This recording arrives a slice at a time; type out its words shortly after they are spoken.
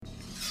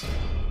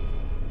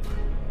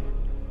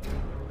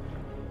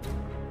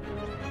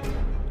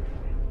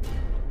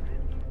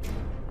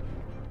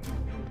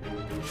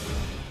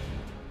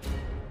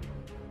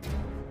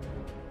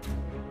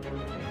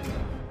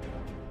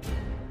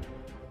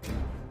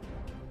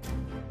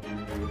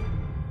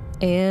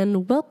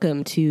And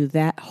welcome to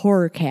That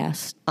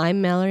Horrorcast.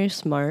 I'm Mallory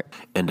Smart.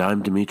 And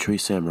I'm Dmitry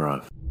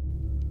Samarov.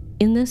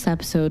 In this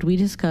episode, we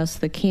discuss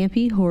the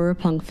campy horror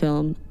punk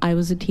film I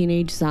Was a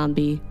Teenage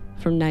Zombie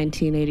from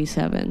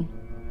 1987.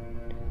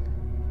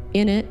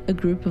 In it, a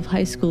group of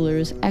high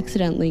schoolers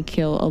accidentally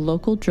kill a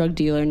local drug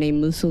dealer named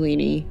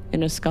Mussolini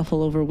in a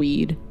scuffle over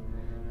weed.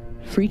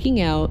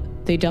 Freaking out,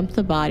 they dump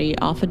the body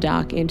off a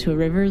dock into a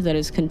river that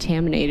is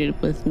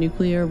contaminated with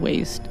nuclear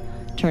waste,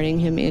 turning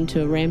him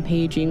into a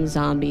rampaging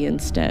zombie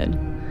instead.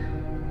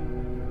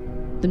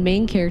 The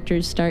main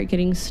characters start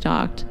getting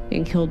stalked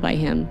and killed by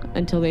him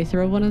until they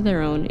throw one of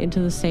their own into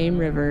the same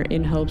river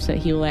in hopes that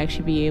he will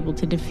actually be able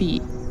to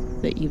defeat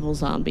the evil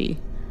zombie.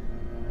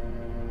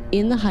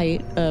 In the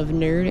height of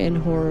nerd and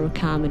horror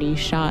comedy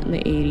shot in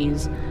the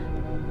 80s,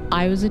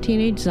 I Was a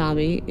Teenage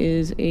Zombie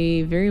is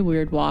a very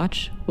weird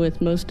watch, with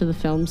most of the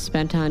film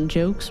spent on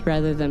jokes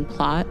rather than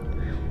plot.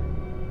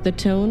 The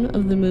tone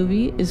of the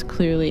movie is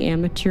clearly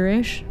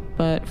amateurish,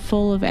 but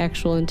full of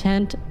actual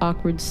intent,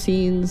 awkward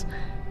scenes,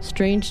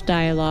 strange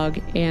dialogue,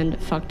 and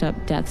fucked up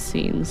death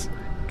scenes.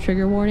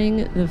 Trigger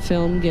warning, the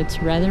film gets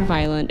rather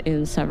violent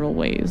in several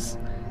ways.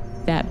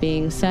 That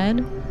being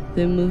said,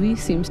 the movie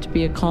seems to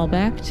be a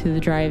callback to the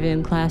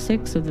drive-in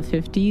classics of the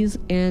 50s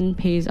and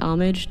pays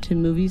homage to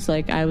movies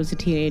like I Was a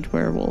Teenage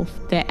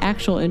Werewolf. The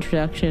actual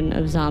introduction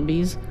of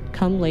zombies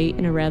come late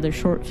in a rather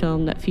short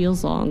film that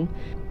feels long,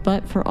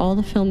 but for all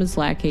the film is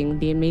lacking,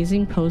 the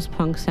amazing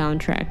post-punk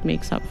soundtrack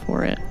makes up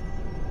for it.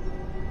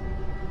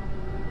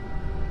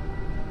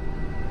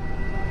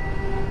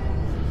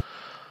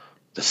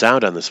 The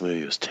sound on this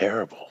movie was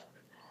terrible.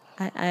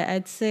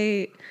 I'd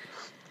say...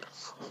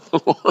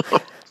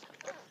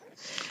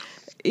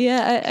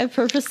 Yeah, I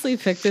purposely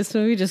picked this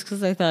movie just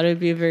because I thought it would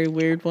be a very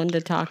weird one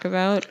to talk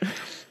about.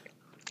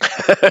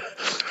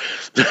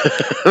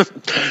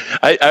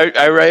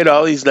 I write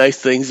all these nice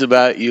things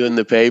about you in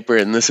the paper,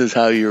 and this is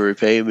how you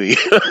repay me.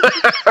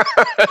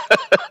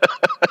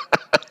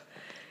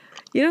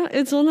 You know,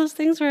 it's one of those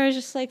things where I was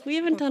just like, we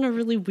haven't done a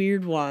really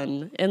weird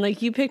one. And,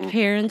 like, you picked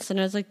Parents, and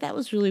I was like, that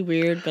was really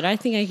weird, but I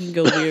think I can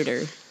go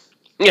weirder.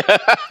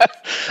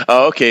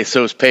 Oh, okay,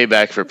 so it's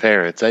payback for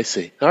Parents. I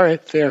see. All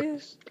right, fair. Yeah.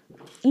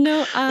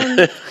 No,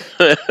 I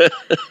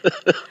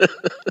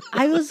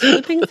was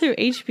flipping through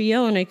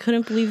HBO, and I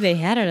couldn't believe they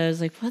had it. I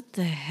was like, what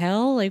the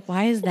hell? Like,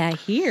 why is that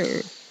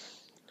here?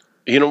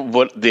 You know,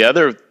 what the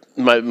other...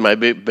 My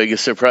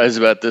biggest surprise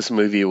about this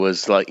movie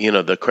was, like, you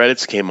know, the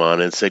credits came on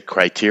and it said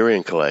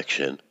Criterion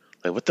Collection.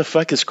 Like, what the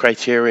fuck is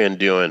Criterion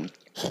doing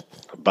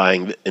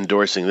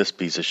endorsing this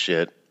piece of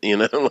shit? You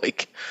know,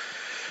 like,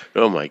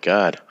 oh my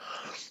God.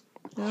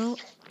 Well,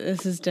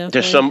 this is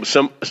definitely... There's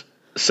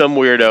some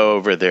weirdo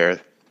over there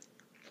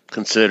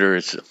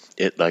considers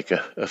it like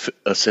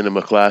a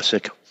cinema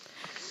classic.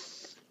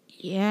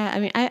 Yeah, I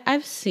mean,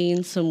 I've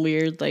seen some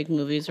weird, like,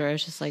 movies where I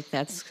was just like,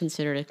 that's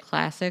considered a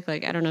classic.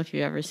 Like, I don't know if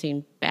you've ever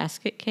seen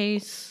Basket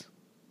Case.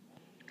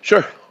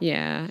 Sure.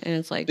 Yeah, and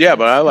it's like... Yeah,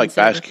 but I like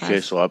Basket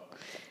Case a lot.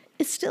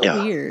 It's still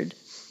weird.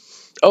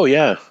 Oh,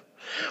 yeah.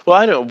 Well,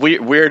 I know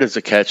weird is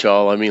a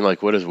catch-all. I mean,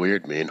 like, what does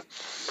weird mean?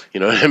 You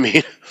know what I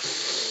mean?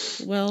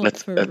 Well,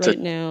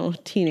 now,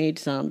 Teenage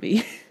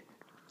Zombie.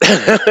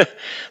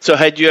 So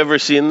had you ever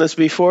seen this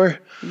before?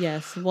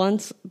 Yes,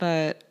 once,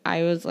 but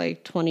I was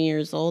like 20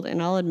 years old,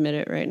 and I'll admit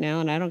it right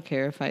now, and I don't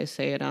care if I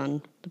say it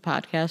on the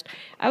podcast.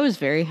 I was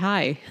very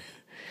high.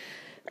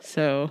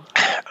 So.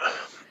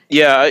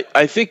 Yeah,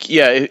 I think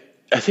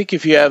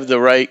if you have the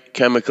right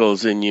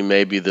chemicals in you,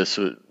 maybe this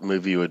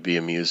movie would be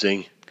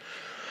amusing.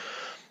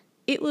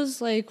 It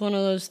was like one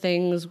of those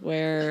things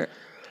where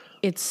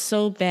it's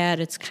so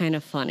bad it's kind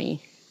of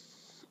funny.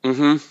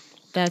 Mm-hmm.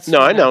 That's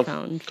what I know.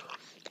 Found.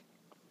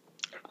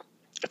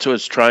 That's what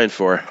it's trying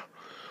for.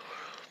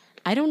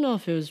 I don't know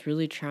if it was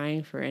really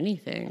trying for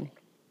anything.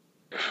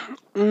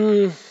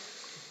 I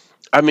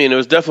mean, it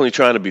was definitely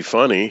trying to be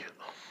funny.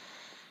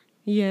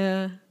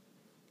 Yeah.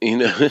 You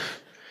know,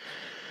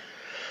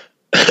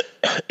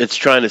 it's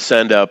trying to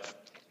send up,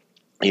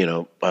 you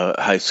know,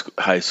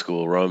 high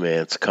school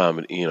romance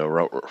comedy, you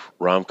know,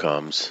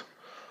 rom-coms.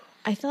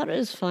 I thought it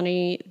was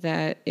funny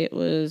that it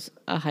was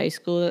a high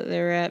school that they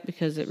were at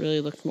because it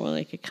really looked more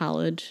like a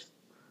college.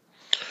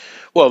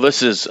 Well,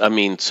 this is, I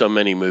mean, so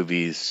many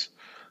movies,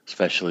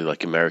 especially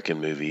like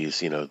American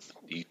movies, you know,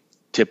 you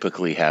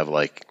typically have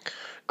like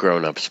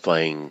grown-ups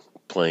playing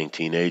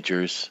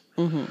teenagers.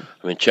 Mm-hmm.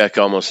 I mean, check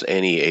almost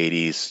any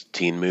 80s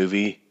teen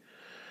movie,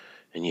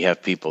 and you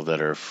have people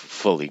that are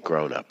fully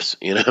grown-ups,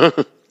 you know,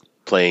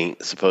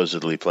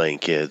 supposedly playing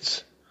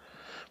kids.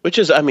 Which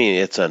is, I mean,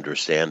 it's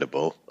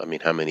understandable. I mean,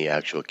 how many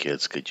actual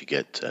kids could you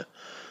get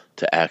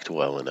to act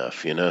well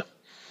enough, you know?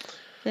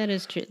 That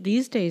is true.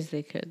 These days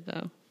they could,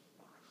 though.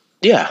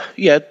 Yeah.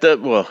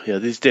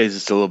 These days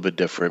it's a little bit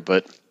different,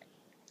 but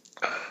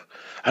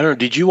I don't know.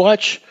 Did you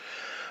watch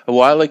a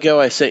while ago?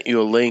 I sent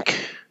you a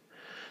link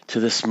to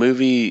this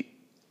movie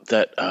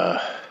that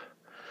I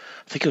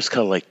think it was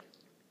called like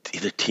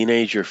either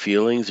Teenager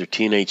Feelings or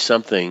Teenage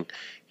something,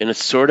 and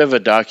it's sort of a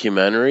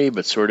documentary,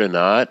 but sort of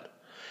not,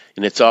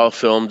 and it's all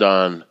filmed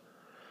on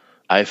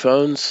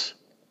iPhones,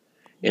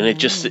 and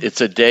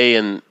it's a day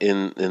in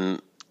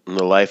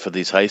the life of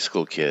these high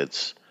school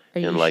kids, Are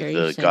you and sure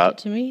you sent it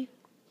to me?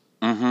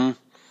 Mm-hmm.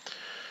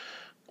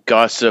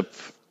 Gossip.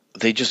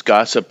 They just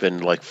gossip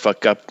and like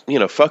fuck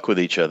with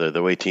each other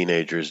the way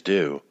teenagers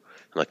do,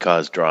 and like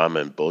cause drama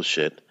and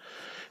bullshit.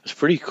 It's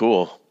pretty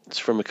cool. It's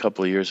from a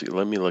couple of years ago.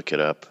 Let me look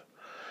it up.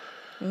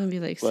 I'm gonna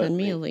be like, send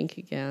me a link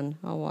again.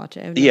 I'll watch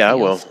it. I have Yeah, I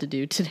nothing will. else to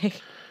do today.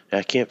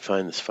 I can't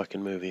find this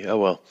fucking movie. Oh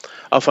well,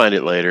 I'll find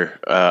it later.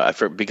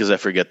 Because I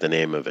forget the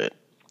name of it.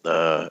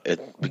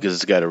 Because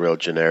it's got a real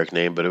generic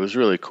name, but it was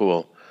really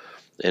cool,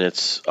 and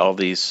it's all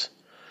these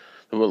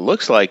what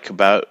looks like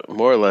about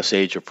more or less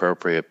age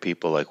appropriate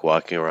people like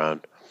walking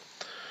around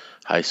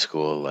high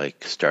school,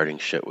 like starting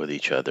shit with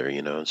each other,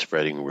 and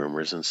spreading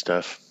rumors and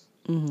stuff.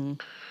 Mm-hmm.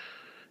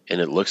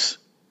 And it looks,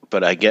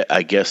 but I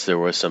guess there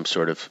was some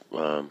sort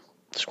of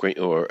screen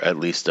or at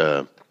least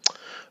a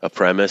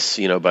premise,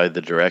 by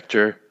the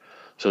director.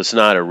 So it's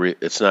not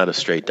a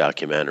straight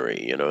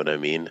documentary, you know what I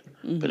mean?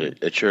 Mm-hmm. But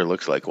it sure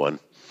looks like one.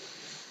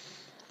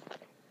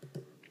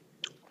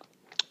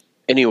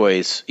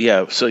 Anyways,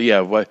 yeah. So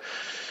yeah,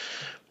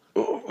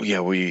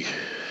 we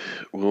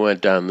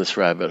went down this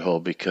rabbit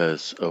hole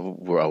because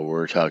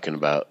we're talking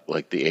about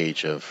like the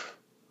age of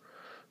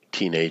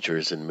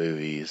teenagers in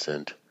movies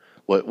and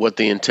what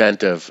the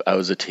intent of I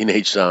Was a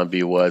Teenage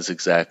Zombie was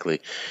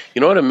exactly.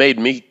 You know what it made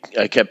me?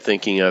 I kept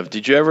thinking of.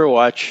 Did you ever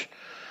watch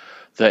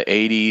the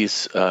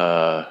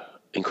 '80s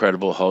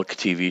Incredible Hulk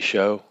TV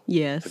show?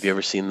 Yes. Have you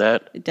ever seen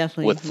that? It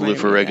definitely with Lou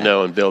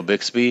Ferrigno and Bill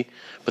Bixby.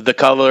 But the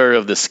color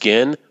of the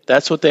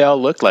skin—that's what they all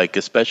look like.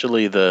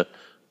 Especially the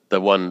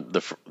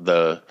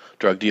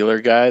drug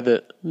dealer guy,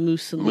 that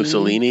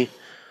Mussolini.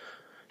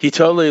 He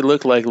totally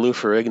looked like Lou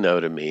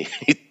Ferrigno to me,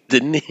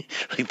 didn't he?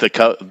 Like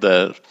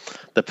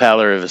the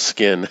pallor of his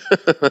skin.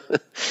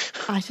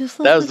 I just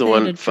that was the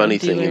one funny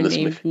thing in this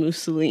movie.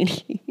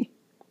 Mussolini.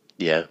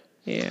 Yeah.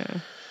 Yeah.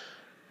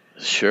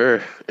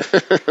 Sure.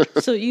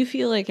 So you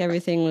feel like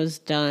everything was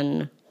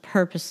done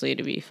purposely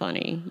to be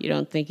funny? You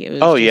don't think it was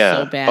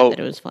so bad that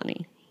it was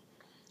funny?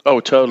 Oh,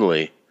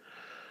 totally.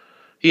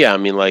 Yeah, I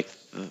mean, like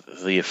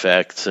the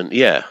effects and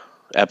yeah,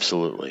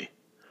 absolutely.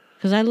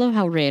 Because I love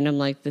how random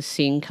like the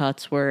scene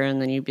cuts were,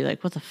 and then you'd be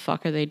like, "What the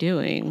fuck are they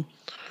doing?"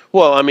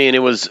 Well, I mean, it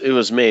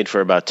was made for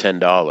about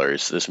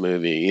 $10. This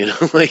movie,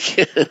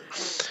 like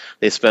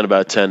they spent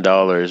about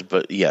 $10,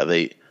 but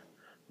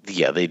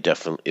they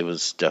definitely it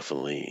was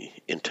definitely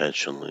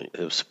intentionally.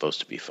 It was supposed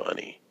to be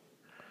funny.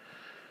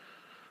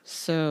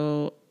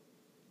 So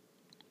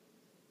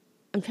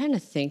I'm trying to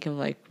think of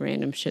like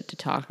random shit to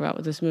talk about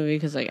with this movie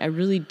because like I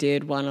really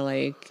did want to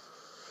like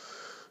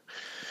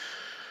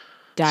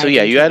dive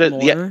into you had it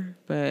more,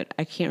 but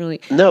I can't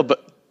really. No,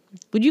 but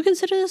would you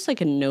consider this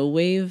like a no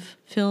wave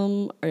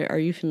film? Are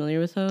you familiar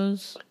with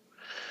those?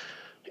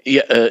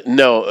 Yeah,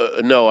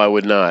 no, I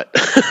would not.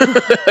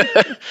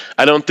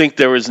 I don't think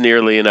there was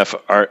nearly enough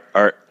art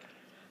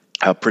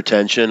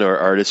pretension or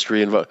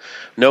artistry involved.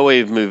 No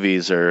wave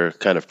movies are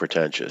kind of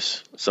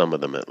pretentious, some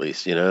of them at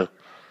least,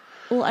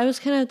 Well, I was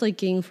kind of like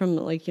getting from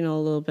like a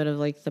little bit of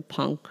like the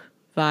punk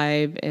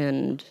vibe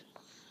and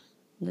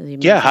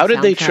how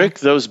did they trick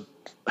those?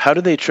 How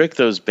did they trick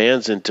those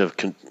bands into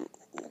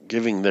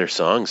giving their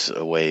songs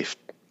away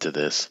to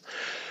this?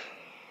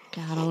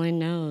 God only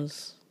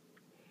knows.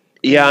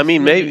 Yeah, I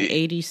mean, maybe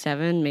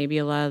 87. Maybe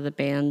a lot of the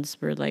bands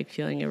were like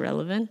feeling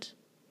irrelevant.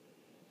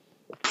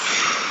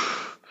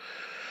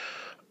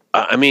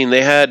 I mean,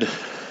 they had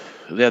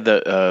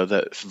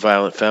that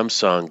Violent Femmes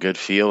song, "Good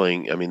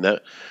Feeling." I mean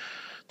that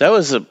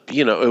was it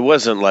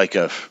wasn't like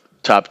a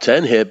top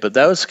 10 hit, but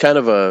that was kind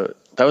of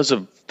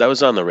that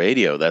was on the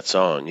radio, that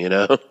song,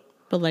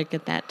 But like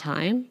at that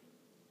time.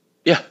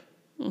 Yeah.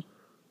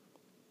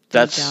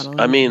 That's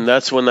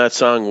when that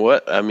song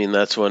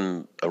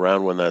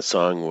around when that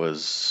song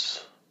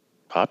was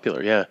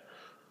popular, yeah.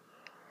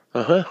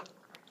 Uh-huh.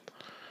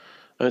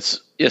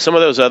 Some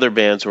of those other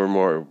bands were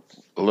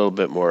a little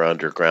bit more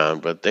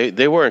underground, but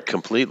they weren't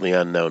completely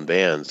unknown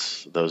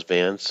bands, those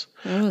bands.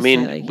 I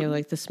mean,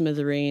 like the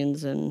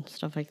Smithereens and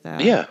stuff like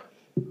that. Yeah.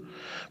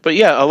 But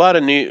yeah, a lot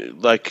of New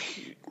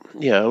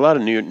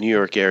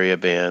York area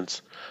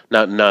bands.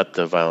 Not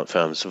the Violent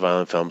Femmes. The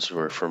Violent Femmes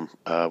were from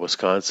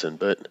Wisconsin,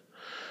 but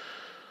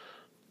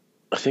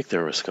I think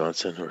they're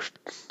Wisconsin or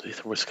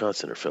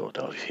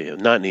Philadelphia,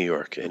 not New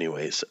York.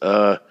 Anyways,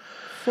 for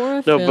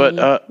a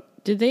film,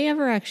 did they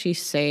ever actually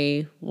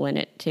say when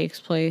it takes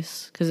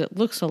place? Because it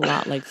looks a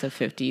lot like the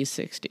 50s,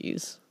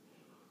 60s.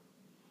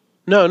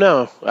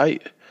 No,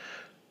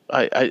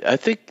 I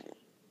think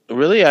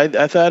really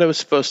I thought it was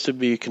supposed to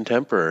be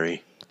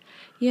contemporary.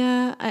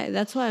 Yeah,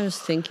 that's what I was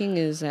thinking.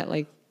 Is that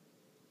like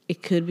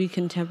it could be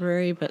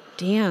contemporary, but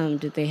damn,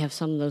 did they have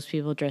some of those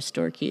people dressed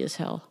dorky as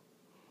hell?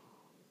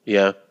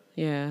 Yeah.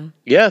 Yeah.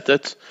 Yeah,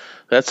 that's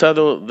how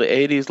the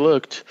 80s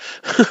looked.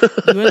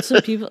 You had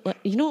some people,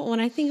 when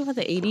I think about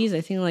the 80s,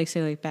 I think like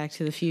say like Back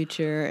to the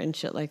Future and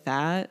shit like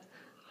that.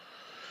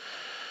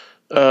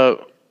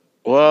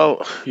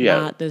 Well, yeah.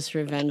 Not this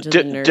Revenge of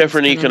the Nerds.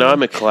 Different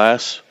economic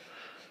class,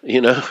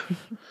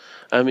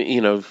 I mean,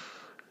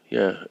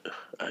 yeah,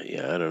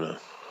 yeah. I don't know.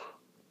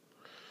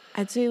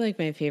 I'd say like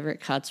my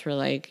favorite cuts were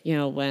like,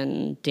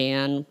 when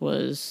Dan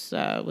was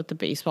with the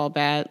baseball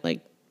bat,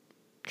 like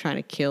trying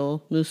to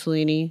kill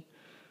Mussolini,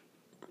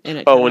 and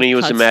it Oh, kind when of he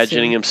was cuts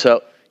imagining to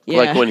himself,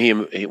 like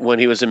yeah, when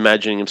he was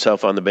imagining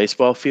himself on the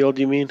baseball field.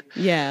 You mean?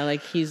 yeah,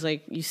 like he's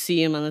like you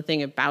see him on the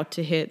thing about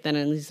to hit, then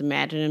he's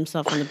imagining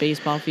himself on the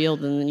baseball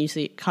field, and then you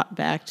see it cut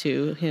back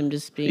to him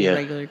just being a Yeah,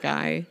 regular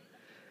guy.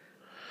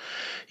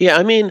 yeah.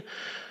 I mean,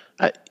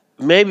 I,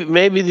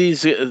 maybe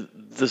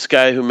this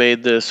guy who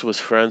made this was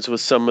friends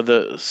with some of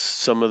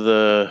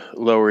the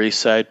Lower East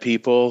Side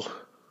people,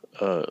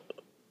 uh,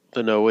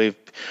 the No Wave.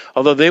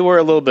 Although they were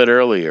a little bit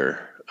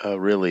earlier.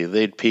 Really,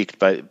 they'd peaked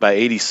by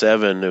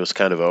 '87. It was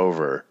kind of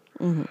over.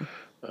 Hmm.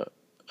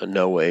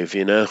 No Wave,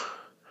 it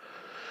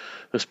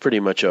was pretty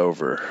much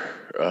over.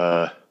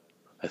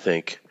 I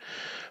think.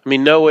 I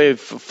mean, No Wave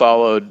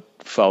followed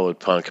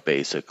punk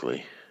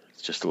basically.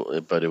 It's just,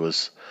 but it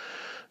was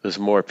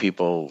more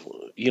people.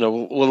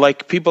 Well,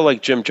 like people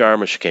like Jim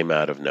Jarmusch came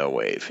out of No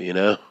Wave. I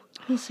was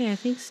gonna say I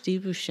think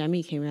Steve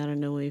Buscemi came out of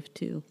No Wave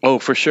too. Oh,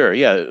 for sure.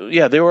 Yeah,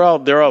 yeah. They're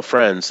all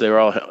friends. They were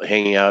all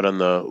hanging out on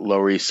the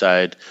Lower East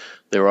Side.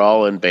 They were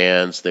all in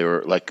bands. They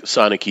were like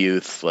Sonic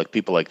Youth, like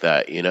people like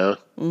that.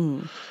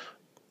 Hmm.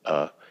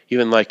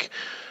 Even like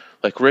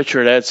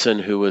Richard Edson,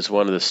 who was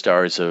one of the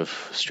stars of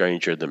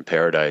Stranger Than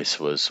Paradise,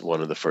 was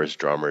one of the first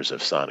drummers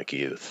of Sonic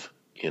Youth.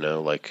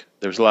 Like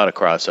there was a lot of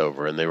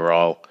crossover, and they were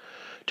all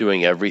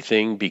doing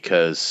everything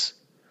because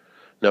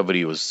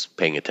nobody was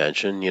paying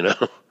attention.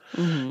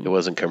 Hmm. It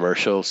wasn't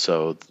commercial,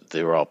 so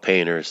they were all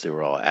painters, they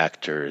were all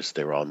actors,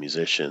 they were all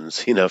musicians,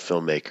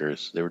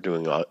 filmmakers. They were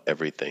doing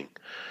everything,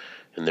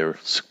 and they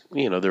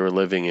were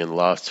living in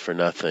Lost for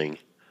Nothing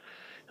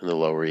in the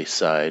Lower East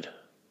Side.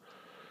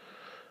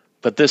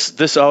 But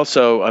this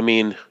also, I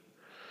mean,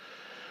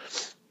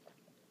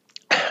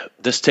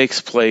 this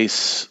takes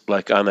place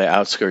like on the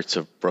outskirts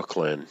of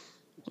Brooklyn,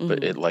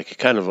 but Hmm. it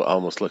kind of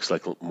almost looks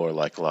like more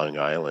like Long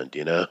Island.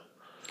 It looks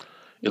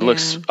Yeah,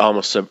 looks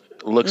there's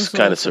a lot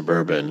kind of of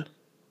suburban. suburban.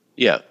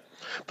 Yeah.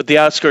 But the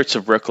outskirts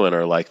of Brooklyn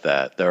are like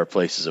that. There are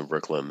places in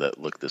Brooklyn that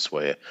look this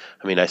way.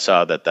 I mean, I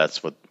saw that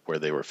that's where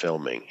they were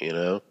filming.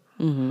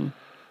 Hmm.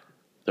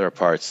 There are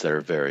parts that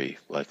are very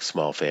like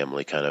small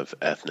family kind of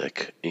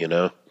ethnic.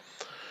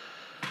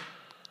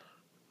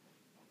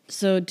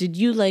 So, did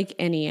you like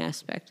any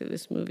aspect of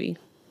this movie?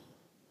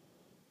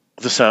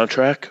 The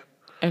soundtrack?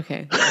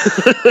 Okay,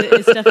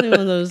 it's definitely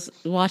one of those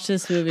watch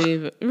this movie,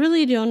 but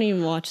really don't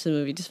even watch the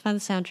movie. Just find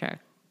the soundtrack.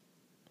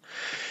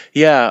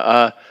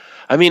 Yeah,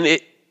 I mean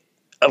it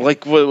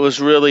like what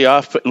was really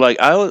off like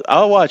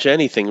I'll watch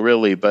anything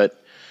really,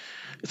 but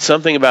it's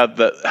something about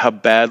the how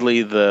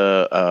badly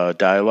the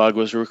dialogue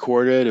was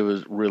recorded. It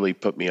was really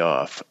put me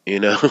off.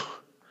 It was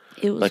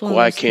Like one of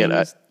those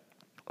things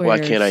why where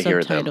can't I hear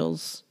them?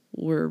 subtitles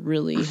were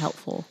really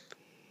helpful.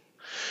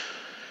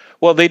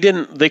 Well, they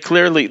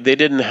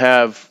didn't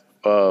have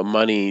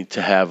money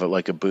to have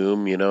like a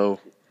boom.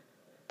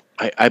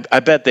 I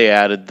bet they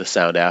added the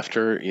sound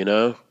after,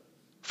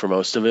 for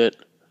most of it.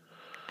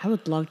 I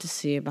would love to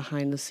see a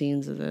behind the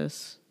scenes of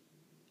this.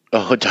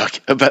 Oh, doc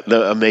about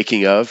the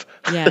making of.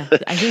 Yeah,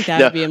 I think that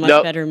No, would be a much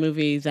no, better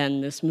movie than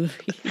this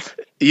movie.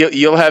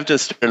 you'll have to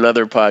start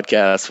another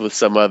podcast with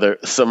some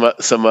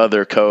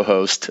other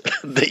co-host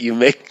that you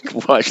make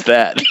watch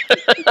that.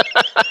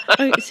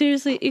 Okay,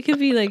 seriously, it could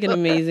be like an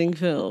amazing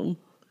film.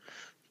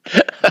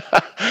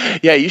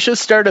 Yeah, you should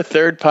start a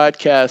third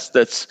podcast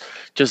that's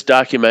just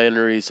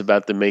documentaries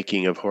about the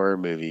making of horror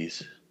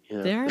movies.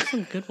 Yeah, There are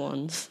some good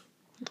ones.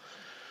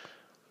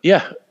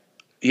 yeah,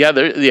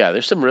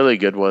 There's some really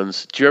good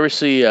ones. Did you ever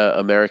see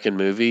American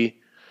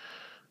Movie?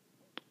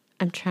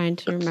 I'm trying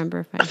to remember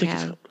if I I think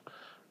have.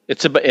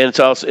 it's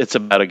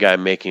about a guy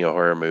making a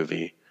horror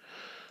movie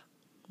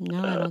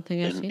No, I don't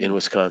think I've seen in it.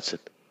 Wisconsin.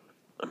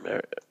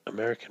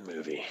 American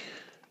Movie.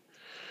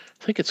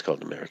 I think it's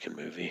called American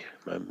Movie.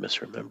 Am I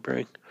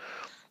misremembering?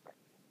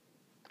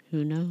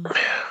 Who knows?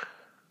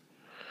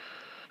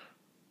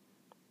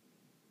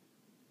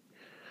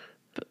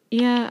 But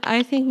yeah,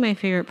 I think my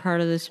favorite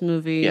part of this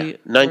movie Yeah, were the.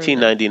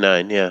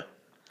 1999. Yeah,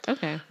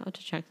 Okay, I'll have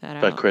to check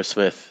that by out. Chris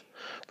Smith.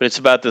 But it's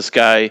about this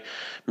guy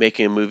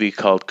making a movie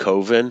called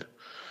Coven.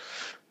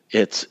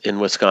 It's in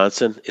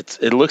Wisconsin.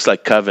 It looks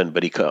like Coven,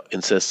 but he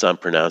insists on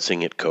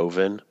pronouncing it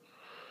Coven.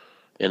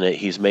 And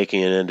he's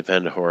making an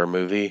independent horror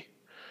movie.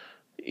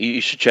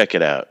 You should check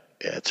it out.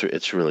 Yeah,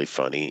 it's really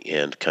funny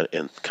and kind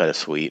of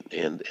sweet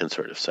and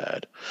sort of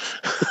sad.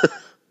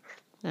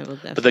 I will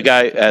But the definitely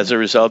guy, check it as out. a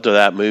result of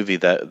that movie,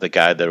 that the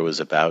guy that it was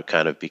about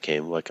kind of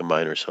became like a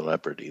minor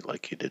celebrity.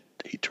 Like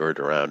he toured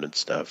around and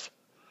stuff.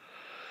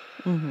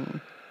 Hmm.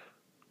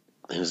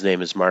 His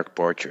name is Mark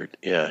Borchardt.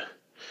 Yeah,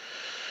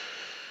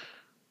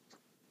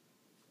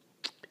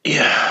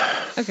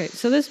 yeah, Okay,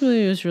 so this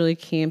movie was really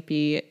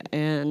campy,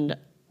 and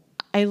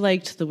I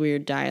liked the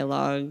weird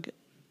dialogue.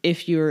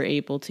 If you were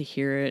able to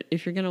hear it,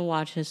 if you're gonna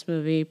watch this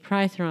movie,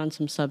 probably throw on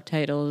some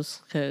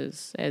subtitles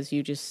because, as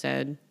you just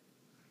said,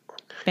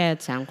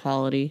 bad sound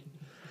quality.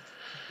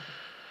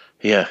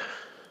 yeah.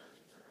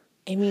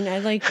 I mean, I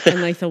like,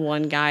 and like the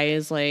one guy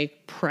is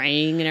like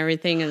praying and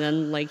everything, and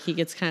then like he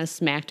gets kind of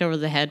smacked over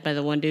the head by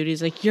the one dude.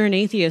 He's like, "You're an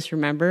atheist,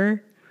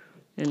 remember?"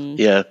 And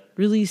Yeah.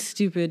 really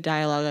stupid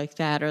dialogue like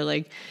that, or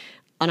like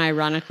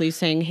unironically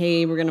saying,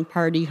 "Hey, we're gonna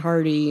party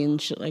hardy" and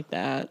shit like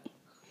that.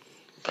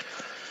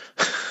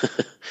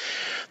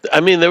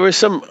 I mean, there was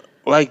some,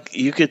 like,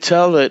 you could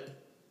tell that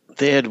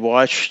they had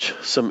watched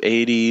some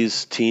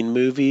 80s teen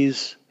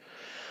movies.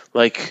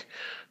 Like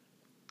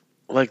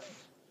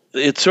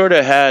it sort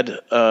of had,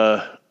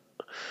 so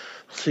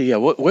yeah,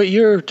 what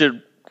year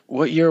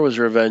was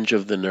Revenge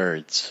of the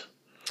Nerds?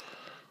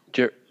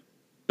 It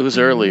was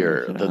Look earlier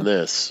it than up.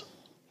 this.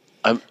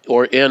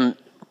 And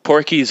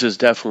Porky's is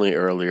definitely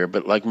earlier,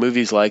 but like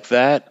movies like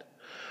that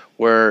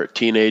where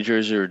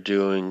teenagers are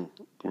doing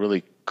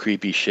really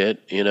creepy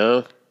shit, you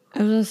know?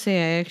 I was gonna say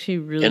I actually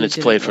And really it's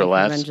played didn't for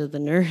like laughs. Revenge of the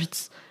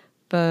Nerds,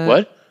 but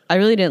What? I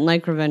really didn't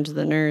like Revenge of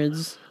the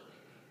Nerds.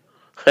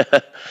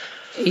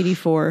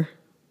 84.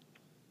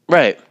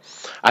 Right.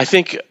 I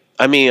think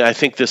I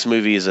think this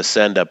movie is a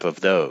send up of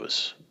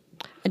those.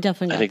 I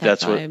definitely I got think that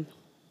that's what vibe.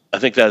 I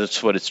think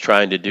that's what it's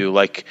trying to do.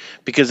 Like,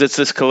 because it's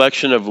this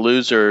collection of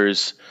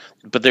losers,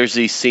 but there's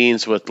these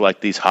scenes with like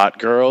these hot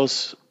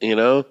girls, you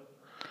know?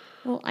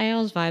 Well, I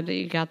always vibe that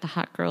you got the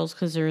hot girls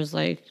because there's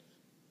like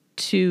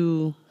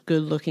two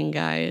good-looking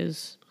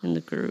guys in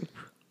the group.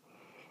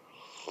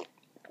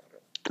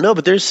 No,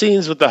 but there's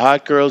scenes with the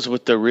hot girls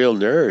with the real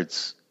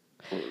nerds,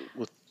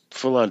 with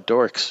full on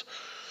dorks.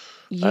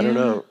 I don't Yeah,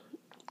 know.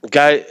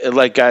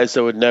 Guys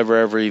that would never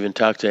ever even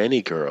talk to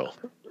any girl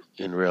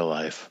in real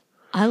life.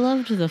 I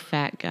loved the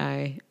fat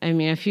guy. I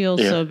mean, I feel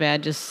Yeah. so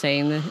bad just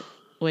saying the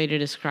way to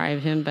describe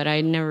him, but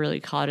I never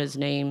really caught his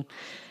name.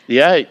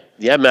 Yeah,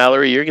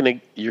 Mallory, you're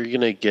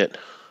gonna get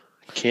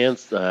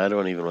cancer. I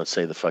don't even want to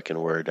say the fucking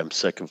word. I'm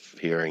sick of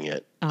hearing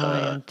it. Oh, I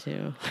am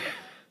too.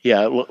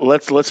 Yeah,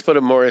 let's put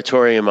a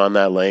moratorium on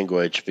that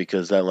language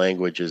because that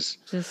language is.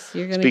 Just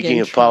you're gonna get Speaking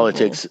in of trouble.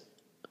 politics,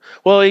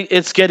 well, it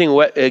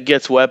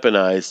gets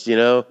weaponized. You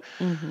know,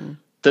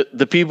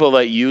 the people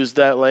that use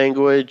that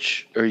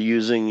language are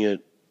using it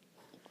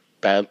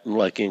bad,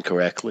 like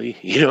incorrectly.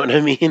 You know what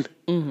I mean?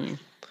 Mm-hmm.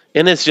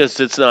 And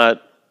it's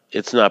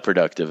not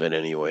productive in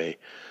any way.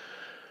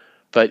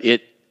 But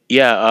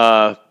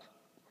yeah,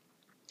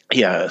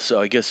 yeah. So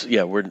I guess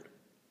we're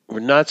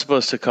not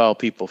supposed to call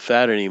people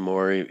fat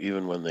anymore,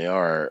 even when they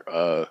are.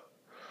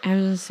 I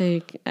was gonna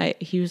say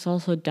he was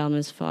also dumb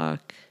as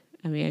fuck.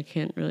 I mean, I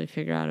can't really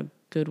figure out a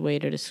good way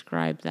to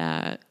describe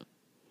that.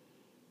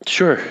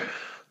 Sure.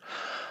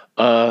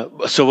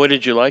 So what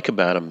did you like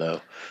about him,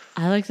 though?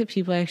 I like that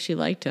people actually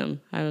liked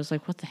him. I was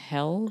like, what the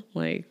hell?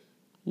 Like,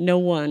 no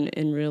one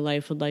in real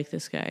life would like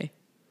this guy.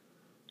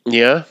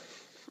 Yeah,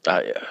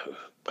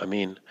 I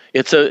mean,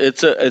 it's He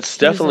was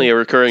definitely like a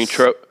recurring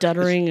trope.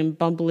 stuttering and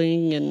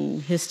bumbling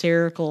and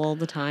hysterical all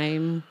the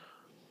time.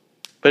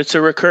 But it's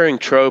a recurring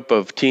trope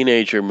of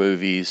teenager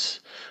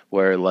movies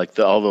where like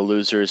all the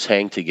losers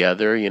hang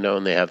together, you know,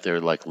 and they have their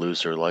like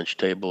loser lunch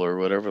table or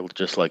whatever,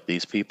 just like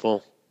these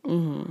people.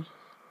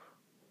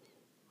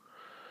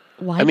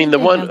 Why I mean, did the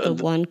they one, have the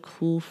one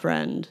cool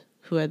friend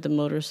who had the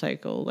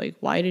motorcycle? Like,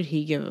 why did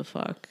he give a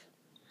fuck?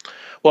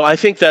 well, I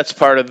think that's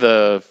part of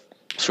the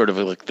sort of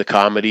like the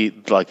comedy,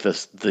 like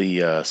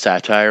the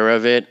satire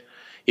of it,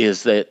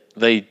 is that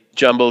they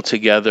jumble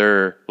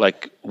together.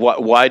 Like, why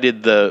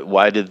was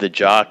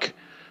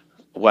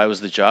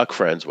the jock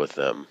friends with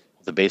them,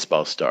 the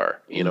baseball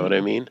star? You know what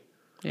I mean?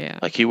 Yeah.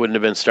 Like he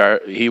wouldn't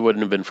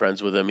have been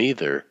friends with them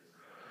either.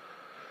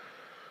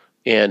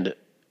 And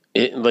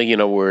it, like, you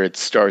know, where it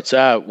starts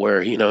out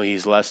where, you know,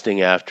 he's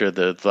lusting after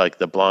the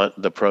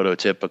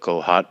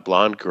prototypical hot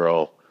blonde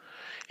girl,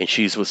 and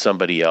she's with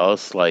somebody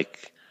else,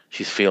 like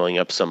she's feeling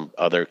up some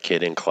other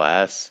kid in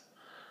class.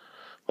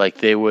 Like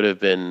they would have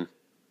been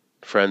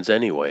friends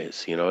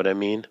anyways, you know what I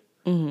mean?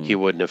 He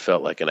wouldn't have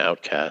felt like an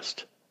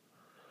outcast.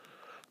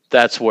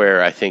 That's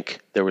where I think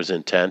there was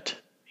intent,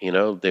 you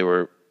know, they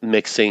were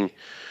mixing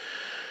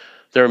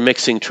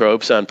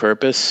tropes on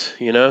purpose,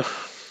 you know?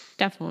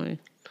 Definitely.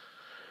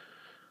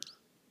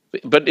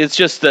 But it's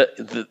just that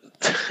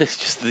it's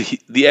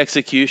just the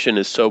execution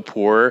is so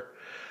poor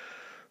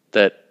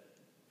that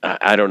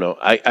I don't know.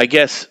 I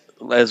guess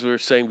as we were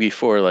saying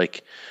before,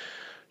 like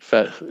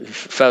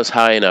if I was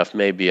high enough,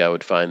 maybe I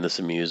would find this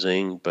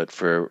amusing. But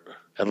for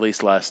at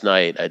least last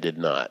night, I did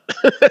not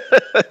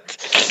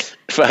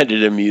find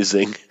it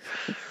amusing.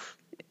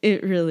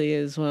 It really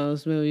is one of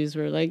those movies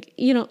where, like,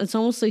 you know, it's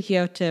almost like you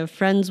have to have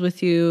friends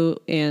with you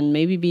and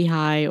maybe be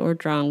high or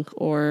drunk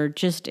or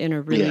just in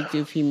a really Yeah.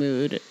 goofy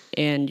mood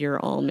and you're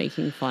all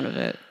making fun of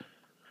it.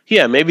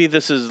 Yeah, maybe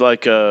this is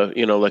like a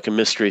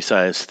mystery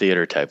science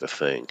theater type of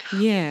thing,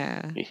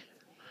 Yeah.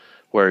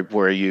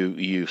 where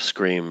you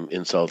scream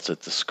insults at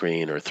the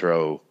screen or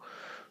throw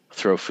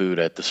food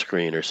at the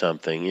screen or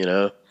something, you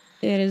know,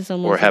 It is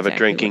almost or have a exactly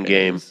drinking what it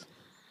game. is.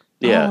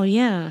 Yeah, Oh,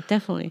 yeah,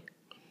 definitely.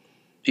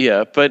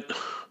 yeah, but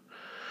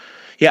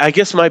yeah, I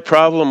guess my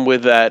problem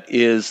with that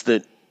is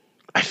that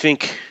I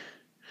think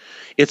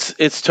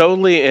it's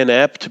totally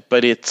inept,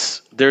 but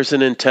there's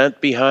an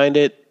intent behind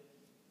it,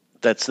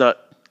 that's not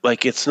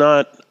like it's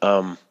not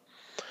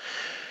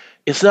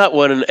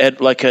what Ed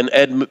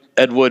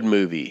Wood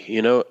movie,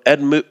 you know.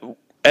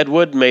 Ed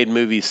Wood made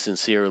movies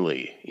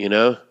sincerely, you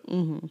know.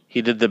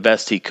 He did the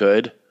best he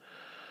could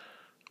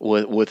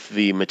with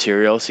the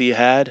materials he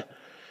had.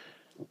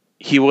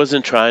 He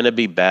wasn't trying to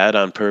be bad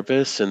on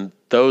purpose, and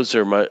those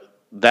are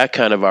that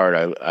kind of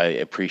art I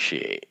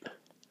appreciate.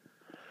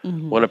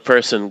 When a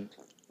person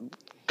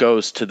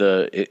goes to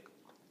the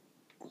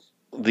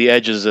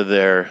edges of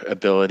their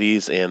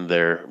abilities and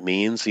their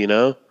means, you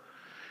know,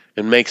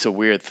 and makes a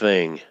weird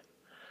thing.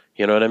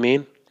 You know what I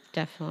mean?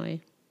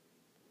 Definitely.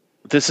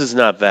 This is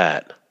not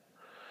that.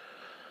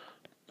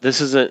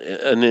 This is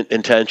an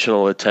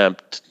intentional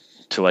attempt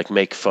to like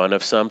make fun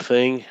of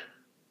something,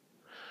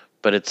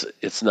 but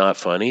it's not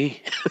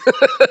funny.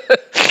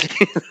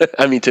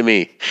 I mean, to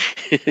me.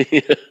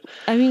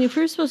 I mean, if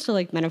we're supposed to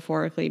like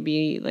metaphorically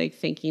be like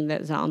thinking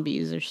that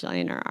zombies are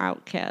saying are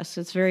outcasts,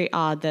 it's very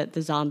odd that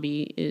the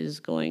zombie is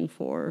going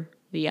for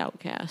the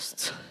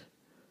outcasts.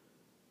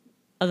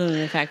 Other than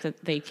the fact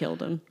that they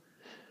killed him.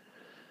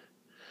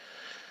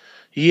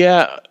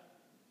 Yeah.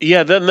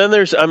 Yeah, then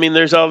there's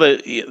there's all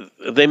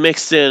they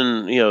mixed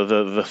in, you know,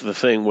 the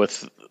thing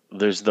with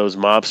there's those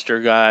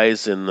mobster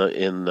guys in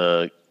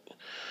the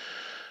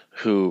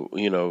who,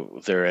 you know,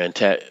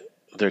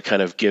 they're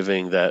kind of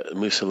giving that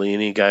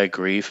Mussolini guy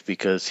grief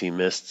because he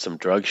missed some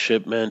drug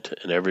shipment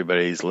and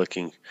everybody's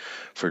looking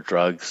for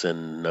drugs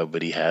and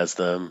nobody has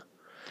them,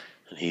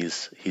 and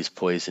he's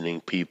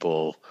poisoning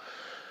people.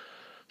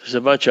 There's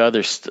a bunch of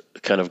other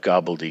kind of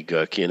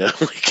gobbledygook, you know,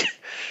 like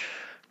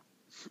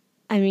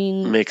I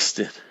mean, mixed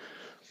in.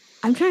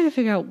 I'm trying to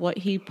figure out what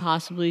he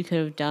possibly could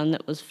have done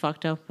that was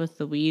fucked up with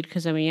the weed.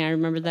 Because, I mean, I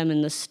remember them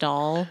in the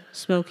stall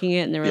smoking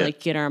it, and they were like,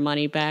 get our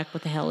money back.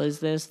 What the hell is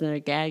this? And they're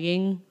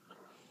gagging.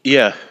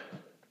 Yeah.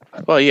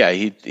 Well, yeah,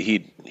 he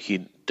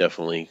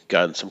definitely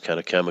gotten some kind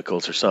of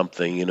chemicals or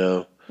something, you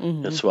know,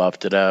 and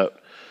swapped it out.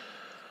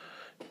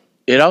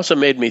 It also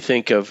made me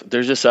think of,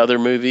 there's this other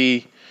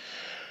movie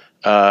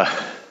that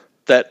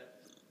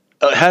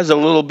has a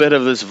little bit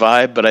of this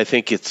vibe, but I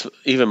think it's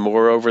even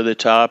more over the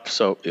top.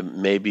 So it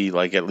maybe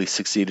like at least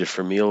succeeded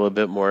for me a little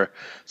bit more.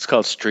 It's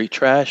called Street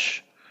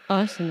Trash. Oh,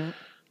 I've seen that.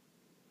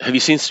 Have you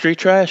seen Street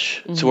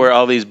Trash? It's where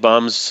all these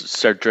bums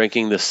start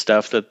drinking this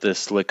stuff that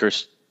this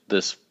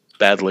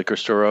bad liquor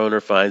store owner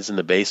finds in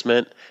the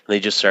basement, and they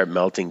just start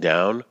melting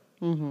down.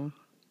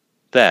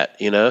 That,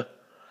 you know,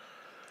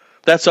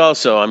 that's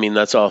also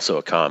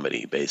a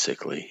comedy,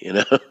 basically, you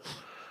know.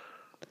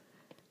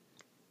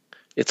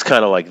 It's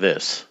kind of like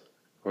this.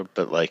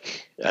 But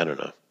like, I don't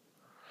know.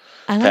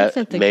 I like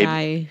that the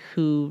guy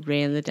who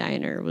ran the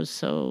diner was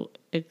so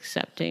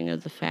accepting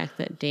of the fact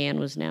that Dan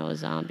was now a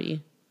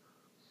zombie.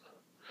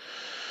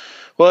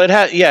 Well, it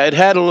had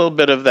a little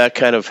bit of that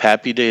kind of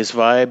Happy Days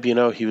vibe, you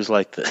know. He was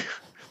like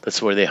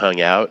that's where they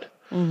hung out.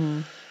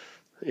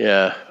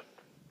 Yeah,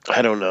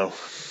 I don't know.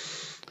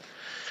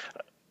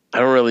 I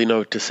don't really know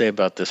what to say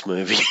about this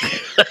movie.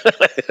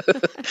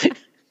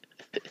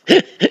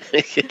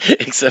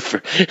 Except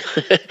for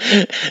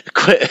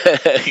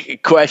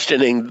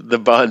questioning the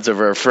bonds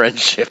of our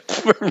friendship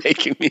for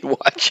making me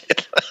watch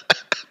it.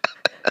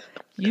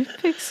 You've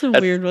picked some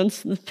weird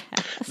ones in the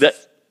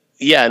past.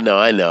 Yeah, no,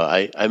 I know.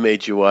 I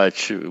made you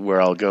watch Where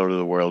I'll Go to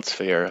the World's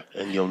Fair,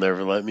 and You'll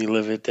Never Let Me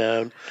Live It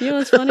Down. You know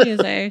what's funny is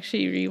I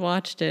actually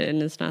rewatched it,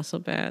 and it's not so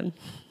bad.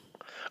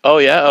 Oh,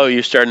 yeah? Oh,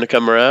 you're starting to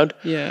come around?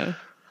 Yeah.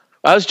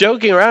 I was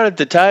joking around at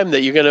the time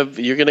that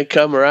you're gonna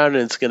come around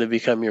and it's gonna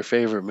become your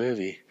favorite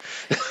movie.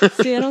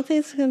 See, I don't think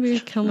it's gonna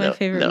become my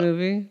favorite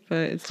movie,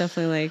 but it's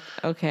definitely like,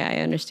 okay,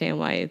 I understand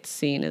why it's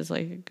seen as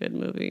like a good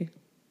movie.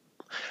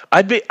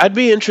 I'd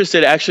be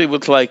interested actually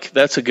with like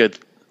that's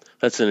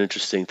an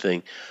interesting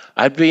thing.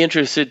 I'd be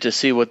interested to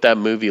see what that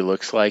movie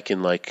looks like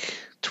in like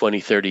 20,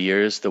 30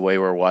 years, the way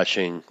we're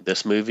watching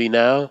this movie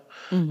now.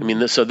 I mean,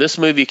 this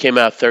movie came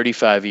out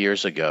 35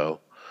 years ago.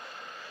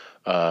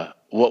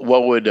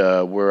 What would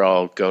We're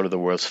All Go to the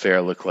World's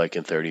Fair look like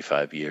in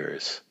 35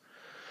 years?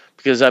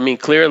 Because, I mean,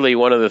 clearly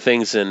one of the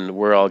things in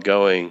We're All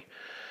Going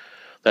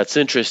that's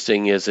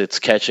interesting is it's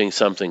catching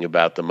something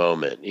about the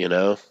moment, you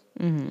know?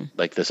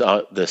 Like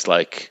this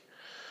like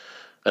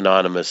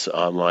anonymous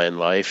online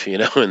life, you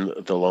know,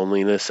 and the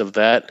loneliness of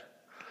that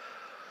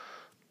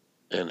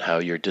and how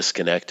you're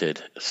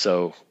disconnected.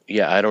 So,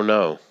 yeah, I don't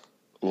know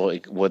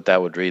like what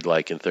that would read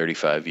like in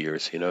 35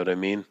 years, you know what I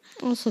mean?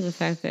 Also the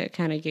fact that it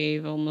kind of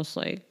gave almost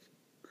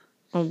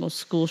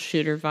school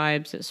shooter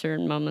vibes at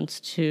certain moments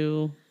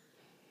too.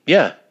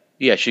 Yeah,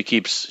 she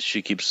keeps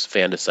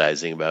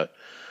fantasizing about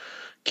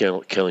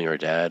killing her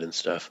dad and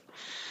stuff.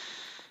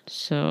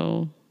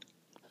 So,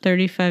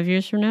 35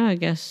 years from now, I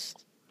guess,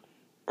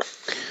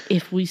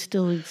 if we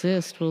still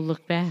exist, we'll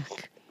look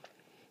back.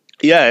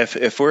 Yeah,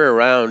 if we're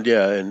around,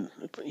 yeah, and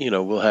you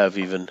know we'll have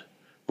even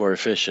more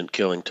efficient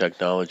killing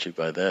technology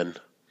by then.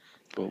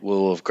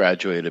 We'll have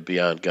graduated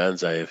beyond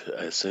guns, I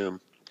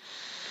assume.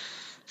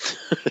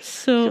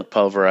 So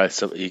pulverize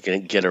some. You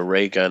can get a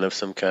ray gun of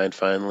some kind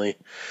finally.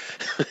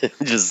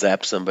 Just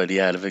zap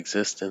somebody out of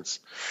existence.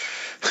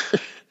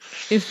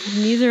 if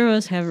neither of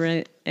us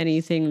have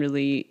anything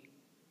really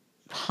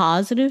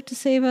positive to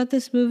say about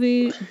this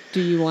movie,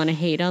 do you want to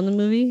hate on the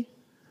movie?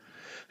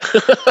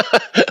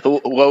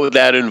 What would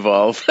that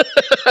involve?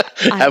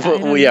 I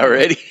Haven't don't we know.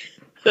 already?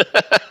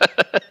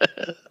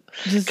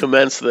 Just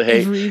Commence the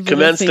hate. every little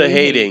Commence thing the you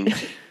hating.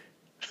 hate.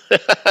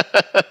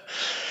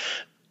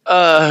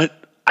 I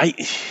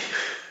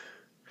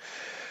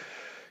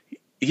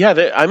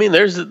yeah. I mean,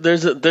 there's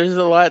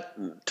a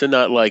lot to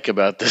not like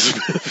about this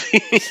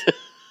movie.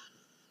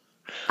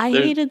 I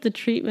hated the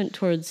treatment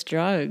towards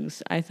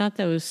drugs. I thought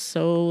that was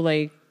so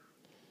like,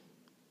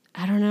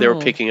 I don't know. They were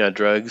picking on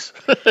drugs.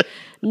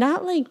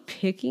 Not like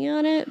picking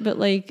on it, but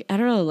like, I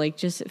don't know, like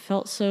just it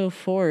felt so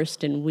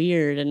forced and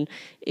weird. And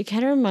it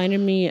kind of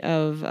reminded me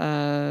of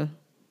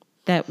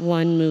that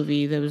one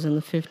movie that was in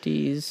the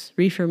 50s,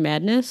 Reefer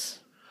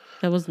Madness.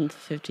 That wasn't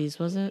the 50s,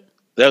 was it?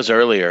 That was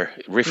earlier.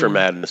 Reefer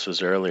Madness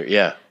was earlier.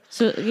 Yeah.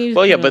 So it gave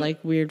but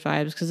like weird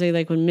vibes because they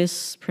like would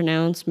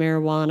mispronounce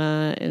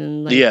marijuana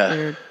and like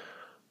they're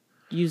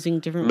using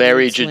different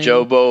Mary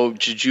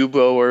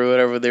Jujubo or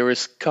whatever they were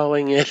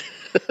calling it.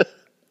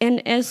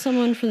 And as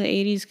someone from the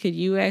 80s, could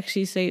you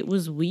actually say,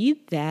 was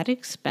weed that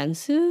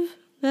expensive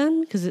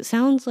then? Because it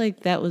sounds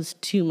like that was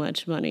too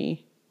much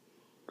money.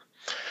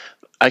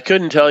 I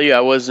couldn't tell you.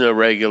 I wasn't a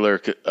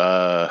regular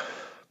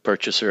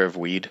purchaser of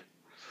weed.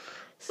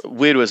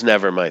 Weed was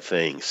never my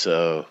thing,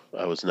 so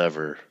I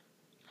wasn't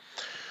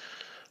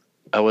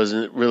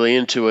really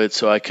into it,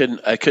 so I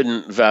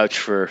couldn't vouch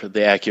for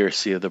the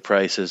accuracy of the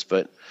prices,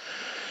 but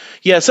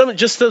yeah, some of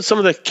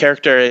the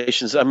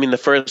characterizations. I mean, the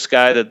first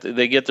guy that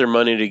they get their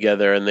money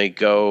together and they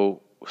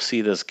go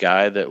see this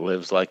guy that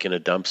lives like in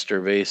a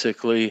dumpster,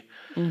 basically,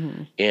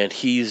 and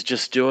he's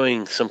just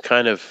doing some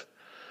kind of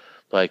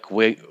like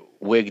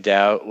wigged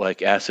out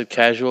like acid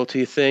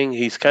casualty thing.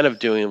 He's kind of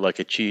doing like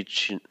a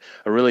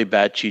really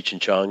bad Cheech and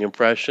Chong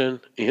impression,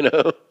 you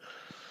know.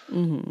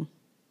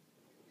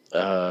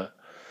 That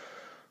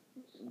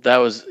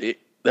was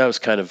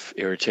kind of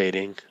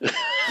irritating.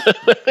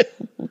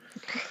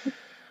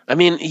 I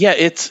mean, yeah,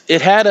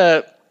 it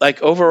had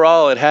like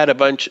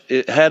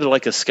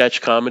a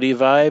sketch comedy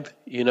vibe,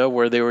 you know,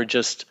 where they were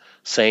just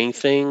saying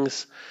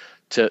things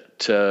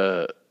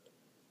to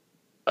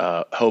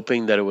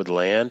hoping that it would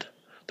land.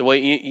 The way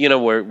you know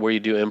where you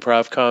do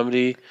improv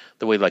comedy,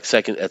 the way like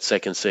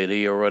Second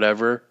City or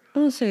whatever. I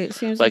would say it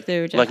seems like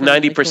they were like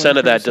 90%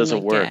 of that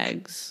doesn't work.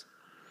 Gags.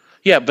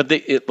 Yeah, but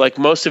like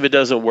most of it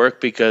doesn't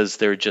work because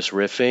they're just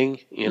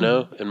riffing, you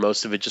know, and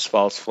most of it just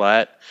falls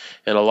flat.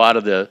 And a lot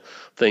of the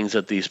things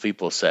that these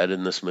people said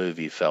in this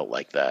movie felt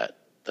like that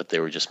they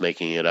were just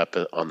making it up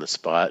on the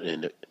spot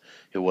and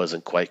it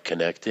wasn't quite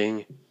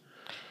connecting.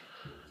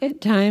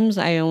 At times,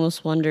 I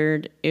almost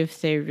wondered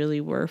if they really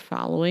were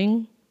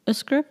following a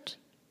script.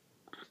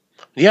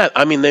 Yeah,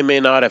 I mean, they may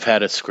not have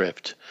had a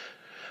script.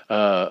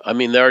 I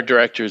mean, there are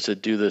directors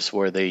that do this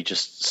where they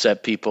just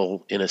set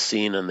people in a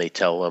scene and they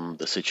tell them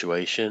the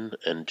situation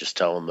and just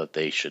tell them that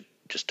they should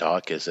just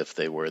talk as if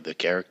they were the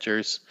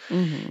characters.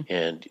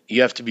 And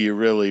you have to be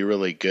really,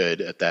 really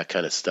good at that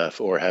kind of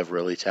stuff or have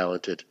really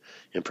talented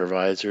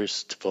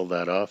improvisers to pull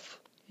that off.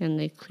 And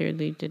they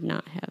clearly did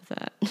not have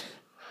that.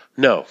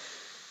 No.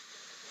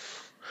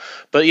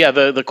 But yeah,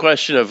 the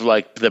question of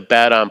like the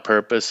bad on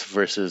purpose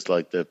versus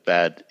like the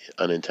bad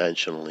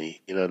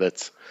unintentionally, you know,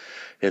 it's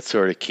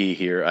sort of key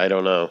here. I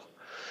don't know.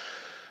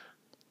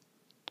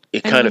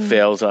 It kind of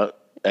fails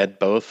at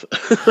both,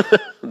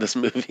 this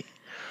movie.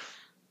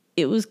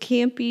 It was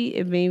campy.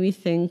 It made me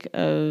think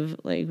of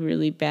like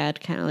really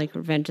bad kind of like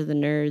Revenge of the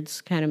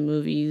Nerds kind of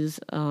movies.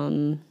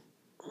 I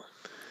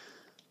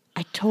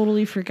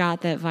totally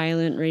forgot that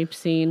violent rape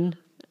scene.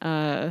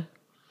 That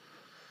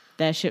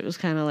shit was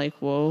kind of like,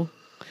 whoa.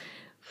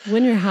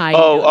 When you're high,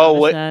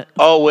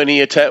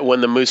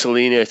 when the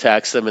Mussolini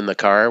attacks them in the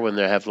car when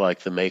they have like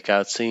the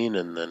makeout scene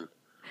and then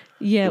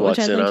which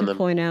I'd like to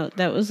point out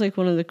that was like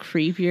one of the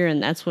creepier,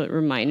 and that's what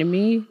reminded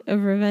me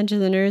of Revenge of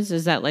the Nerds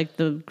is that like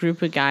the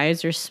group of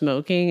guys are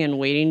smoking and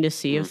waiting to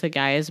see if the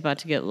guy is about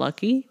to get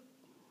lucky.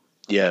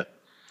 Yeah,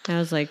 I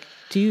was like,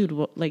 dude,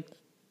 what, like,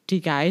 do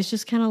guys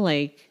just kind of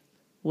like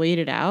wait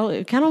it out?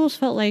 It kind of almost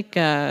felt like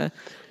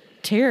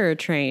Terror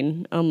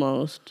Train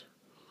almost.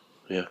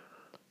 Yeah,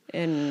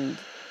 and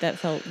that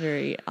felt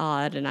very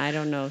odd, and I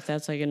don't know if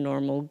that's like a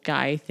normal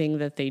guy thing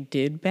that they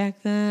did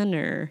back then,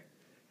 or...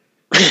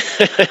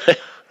 I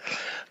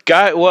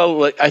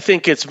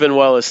think it's been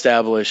well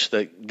established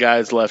that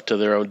guys left to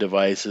their own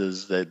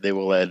devices, that they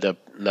will end up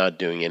not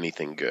doing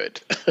anything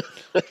good.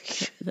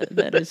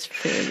 that is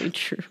fairly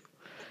true.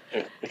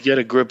 Get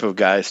a group of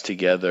guys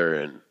together,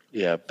 and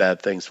yeah,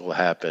 bad things will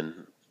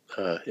happen,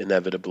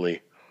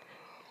 inevitably.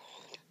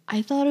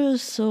 I thought it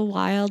was so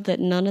wild that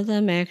none of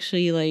them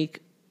actually,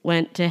 like,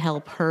 went to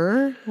help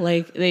her.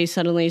 Like, they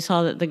suddenly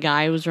saw that the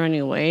guy was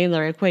running away, and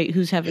they're like, wait,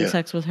 who's having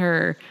sex with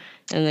her?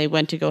 And they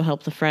went to go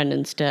help the friend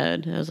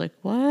instead. I was like,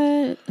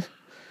 what?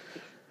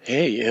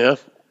 Hey, yeah,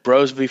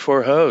 bros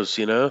before hoes,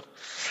 you know?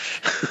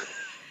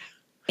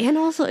 And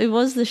also, it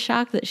was the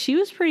shock that she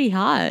was pretty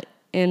hot.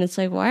 And it's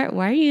like, why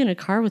are you in a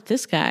car with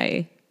this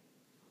guy?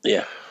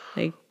 Yeah.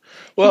 Like, he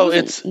Well,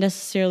 wasn't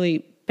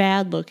necessarily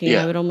bad looking.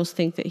 yeah. I would almost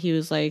think that he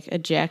was like a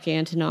Jack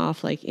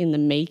Antonoff, like in the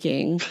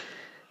making,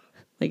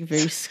 like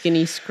very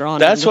skinny, scrawny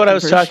That's what I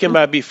looking was talking version.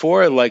 about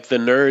before, like the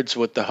nerds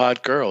with the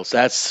hot girls.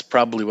 That's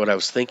probably what I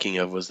was thinking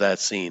of, was that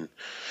scene.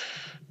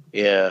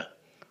 Yeah.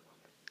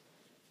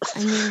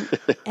 I mean,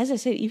 as I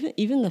said,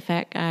 even the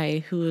fat guy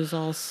who was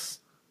all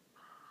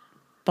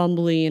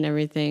bumbly and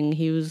everything,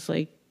 he was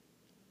like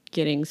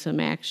getting some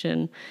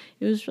action.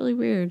 It was really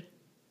weird.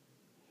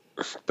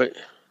 But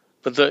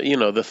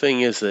the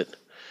thing is that,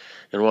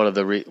 and one of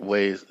the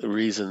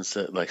reasons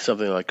that like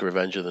something like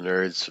Revenge of the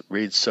Nerds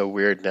reads so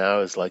weird now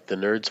is like the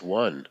nerds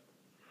won.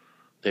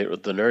 The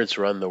nerds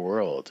run the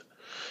world.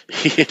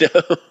 you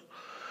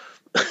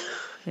know,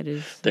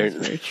 That's they're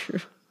very true.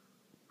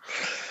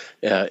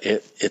 yeah.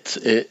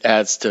 It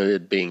adds to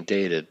it being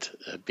dated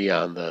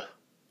beyond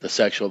the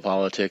sexual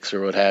politics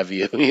or what have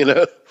you.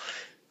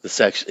 The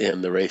sex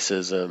and the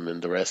racism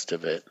and the rest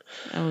of it.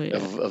 Oh yeah,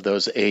 Of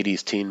those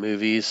 '80s teen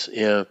movies.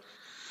 Yeah.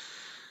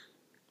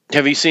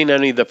 Have you seen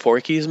any of the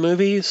Porky's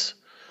movies?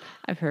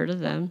 I've heard of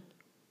them.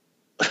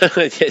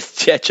 Yeah,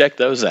 check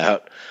those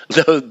out.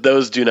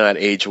 Those do not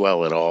age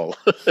well at all.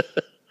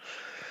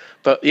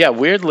 But yeah,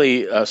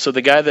 weirdly, so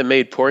the guy that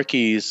made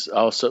Porky's,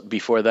 also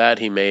before that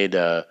he made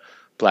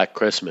Black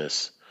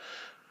Christmas,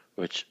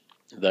 which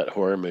that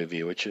horror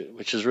movie, which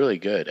is really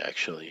good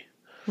actually.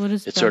 What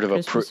is It's Black sort of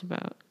Christmas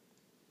about?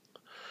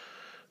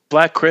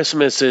 Black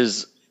Christmas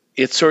is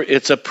it's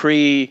a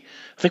pre.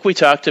 I think we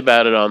talked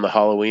about it on the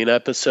Halloween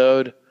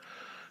episode.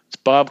 It's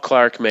Bob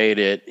Clark made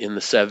it in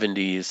the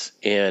 '70s,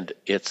 and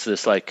it's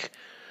this like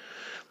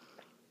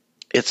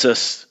it's a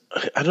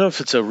I don't know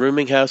if it's a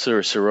rooming house or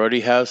a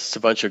sorority house. It's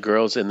a bunch of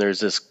girls, and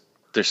there's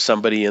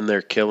somebody in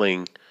there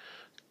killing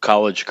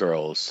college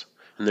girls,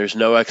 and there's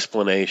no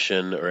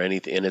explanation or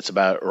anything, and it's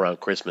about around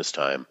Christmas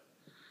time.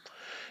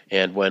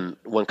 And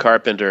when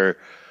Carpenter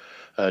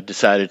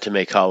decided to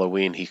make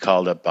Halloween, he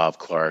called up Bob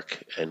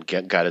Clark and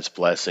got his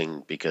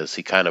blessing, because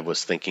he kind of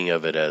was thinking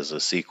of it as a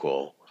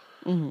sequel,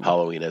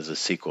 Halloween as a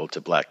sequel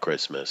to Black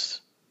Christmas.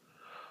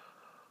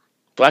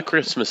 Black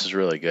Christmas is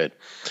really good.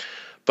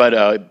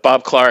 But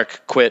Bob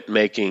Clark quit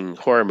making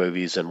horror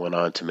movies and went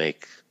on to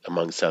make,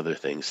 amongst other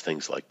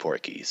things like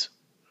Porky's.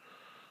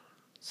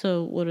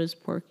 So, what is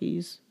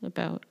Porky's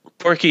about?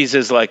 Porky's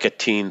is like a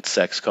teen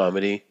sex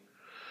comedy.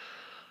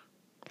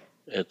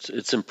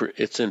 It's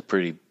in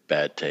pretty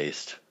bad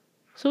taste.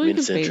 So we could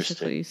it's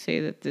basically say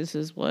that this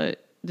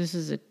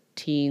is a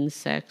teen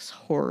sex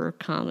horror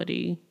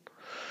comedy.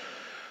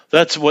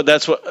 That's what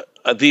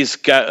this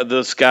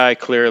guy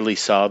clearly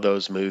saw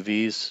those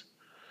movies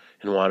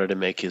and wanted to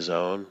make his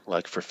own,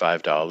 like for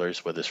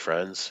 $5 with his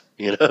friends.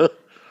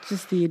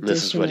 Just the addition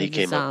This is what he of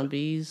came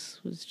zombies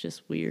was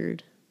just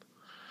weird.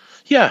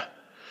 Yeah.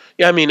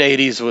 Yeah, I mean,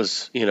 '80s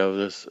was,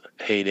 this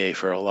heyday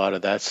for a lot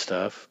of that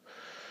stuff.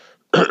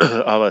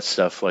 All that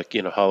stuff, like,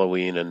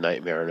 Halloween and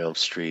Nightmare on Elm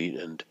Street,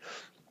 and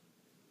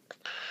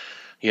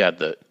you had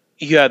the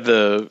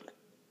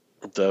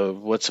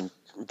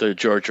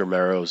George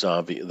Romero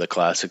the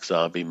classic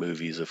zombie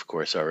movies, of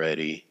course,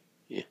 already,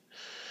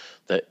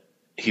 that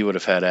he would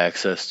have had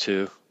access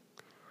to.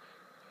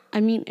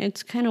 I mean,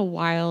 it's kind of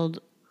wild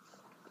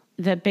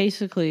that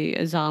basically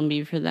a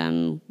zombie for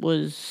them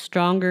was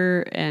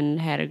stronger and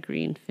had a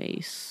green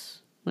face.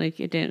 Like,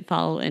 it didn't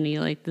follow any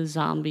like the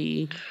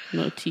zombie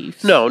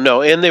motifs.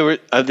 No, and they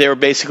were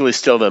basically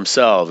still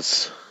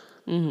themselves.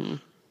 Mm-hmm.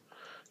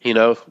 They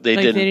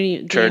like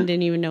didn't Dan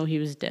didn't even know he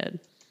was dead.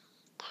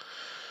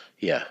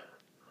 Yeah.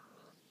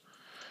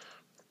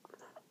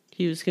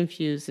 He was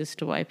confused as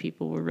to why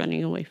people were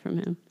running away from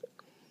him.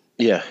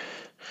 Yeah.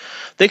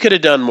 They could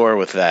have done more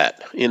with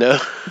that,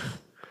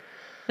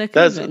 That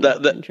could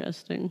have been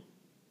interesting.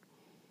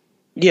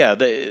 Yeah,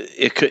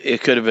 it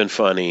could have been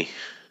funny.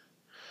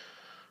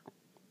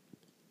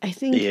 I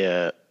think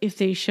if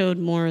they showed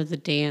more of the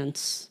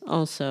dance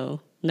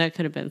also, that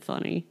could have been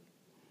funny.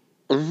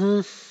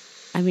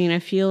 Mm-hmm. I mean, I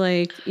feel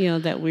like,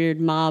 that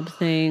weird mob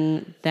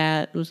thing,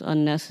 that was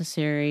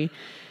unnecessary.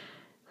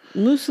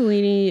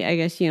 Mussolini, I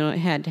guess, it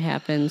had to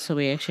happen, so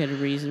we actually had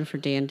a reason for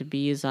Dan to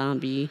be a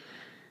zombie.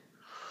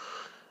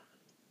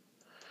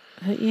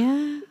 But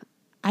yeah,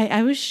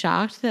 I was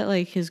shocked that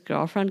like his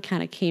girlfriend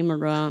kind of came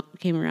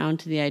around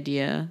to the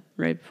idea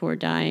right before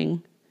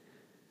dying.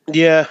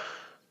 Yeah.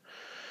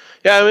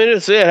 Yeah, I mean,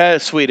 it had a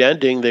sweet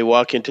ending. They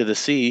walk into the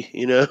sea,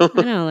 I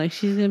know, like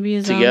she's gonna be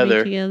a zombie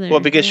together.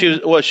 Well, because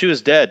she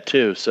was dead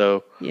too,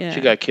 so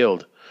she got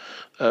killed.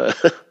 Do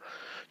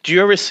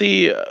you ever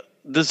see?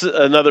 This is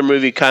another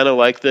movie kind of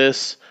like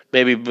this,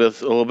 maybe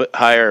with a little bit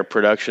higher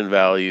production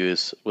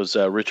values. Was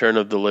Return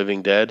of the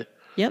Living Dead?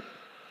 Yep.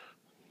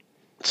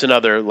 It's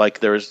another, like,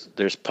 there's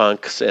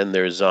punks and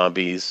there's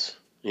zombies,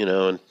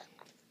 and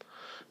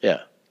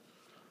yeah,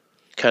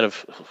 kind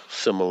of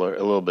similar,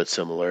 a little bit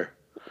similar.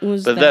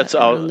 But that's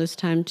around this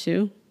time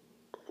too?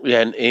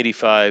 Yeah, in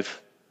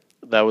 '85.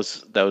 That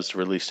was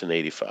released in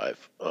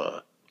 '85,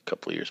 a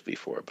couple of years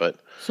before. But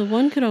so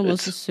one could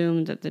almost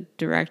assume that the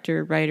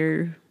director,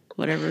 writer,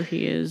 whatever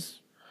he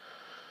is,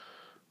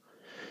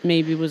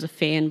 maybe was a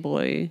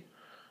fanboy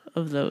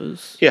of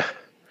those. Yeah.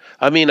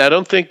 I mean, I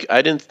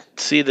didn't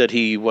see that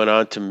he went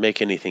on to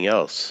make anything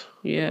else.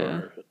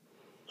 Yeah.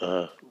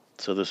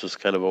 So this was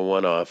kind of a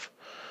one-off.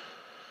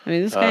 I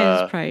mean, this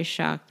guy is probably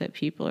shocked that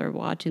people are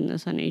watching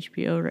this on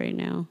HBO right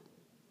now.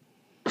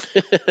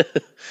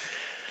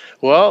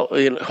 Well,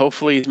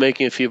 hopefully he's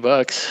making a few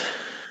bucks.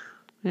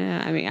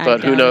 Yeah, I mean, I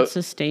But who doubt knows? it's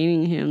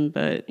sustaining him,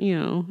 but,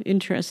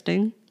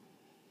 interesting.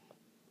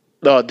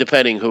 No,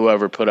 depending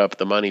whoever put up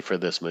the money for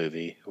this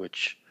movie,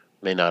 which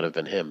may not have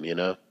been him,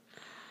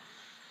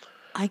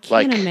 I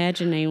can't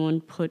imagine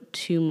anyone put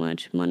too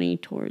much money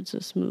towards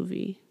this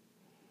movie.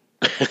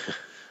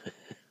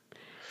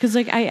 Because,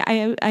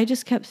 I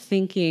just kept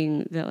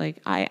thinking that,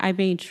 I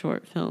made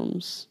short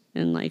films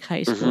in,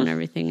 high school and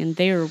everything, and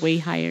they were way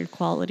higher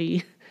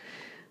quality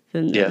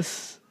than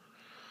this.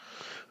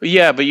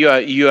 Yeah, but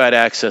you had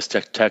access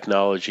to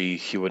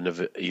technology you wouldn't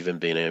have even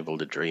been able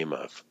to dream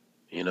of,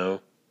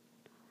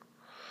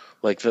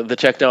 Like the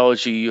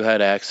technology you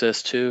had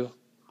access to,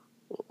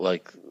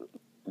 like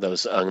that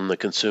was on the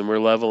consumer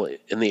level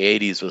in the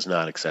 80s was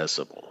not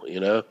accessible,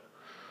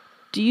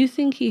 Do you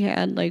think he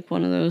had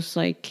one of those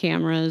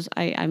cameras?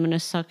 I'm gonna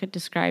suck at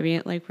describing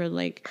it. Where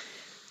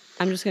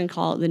I'm just gonna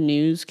call it the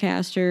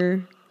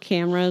newscaster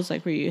cameras,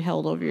 where you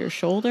held over your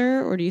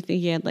shoulder, or do you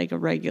think he had a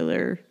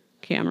regular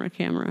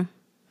camera?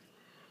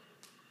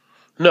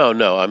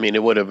 No. I mean,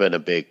 it would have been a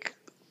big,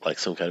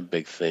 some kind of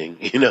big thing,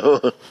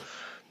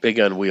 big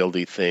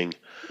unwieldy thing,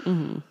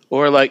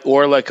 or like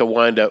a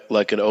wind up,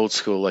 like an old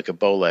school, like a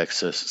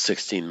Bolex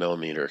 16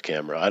 millimeter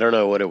camera. I don't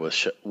know what it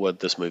was, what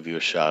this movie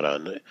was shot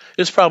on. It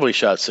was probably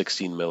shot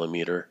 16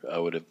 millimeter, I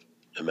would have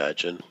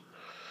imagined.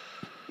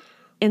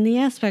 In the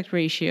aspect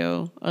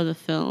ratio of the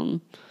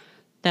film,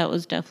 that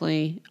was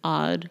definitely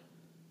odd.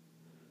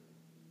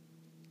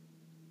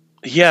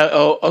 Yeah.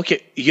 Oh,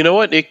 okay. You know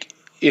what?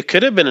 It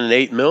could have been an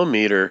 8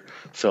 millimeter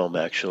film,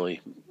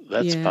 actually.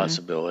 That's a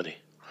possibility.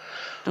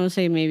 I would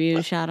say maybe it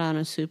was shot on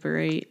a Super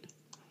 8.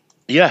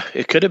 Yeah,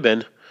 it could have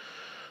been.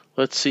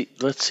 Let's see if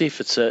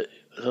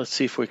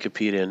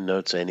Wikipedia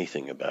notes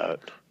anything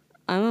about.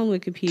 I'm on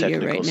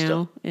Wikipedia right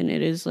now, and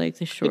it is the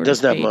shortest It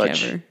doesn't have page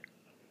much. ever.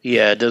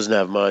 Yeah, it doesn't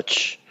have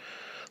much.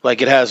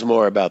 It has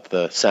more about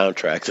the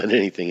soundtrack than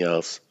anything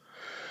else.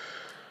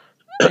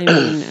 I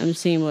mean, I'm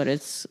seeing what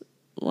it's.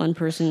 One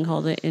person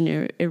called it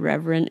an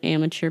irreverent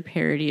amateur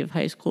parody of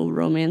high school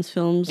romance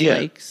films,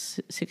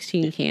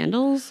 16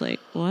 Candles.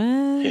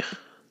 What?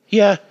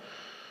 Yeah,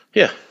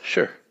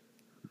 sure.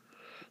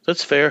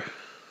 That's fair.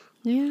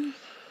 Yeah.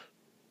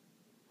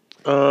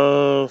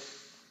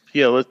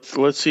 Yeah.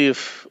 Let's see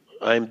if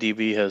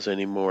IMDb has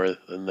any more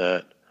than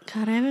that.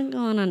 God, I haven't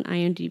gone on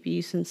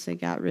IMDb since they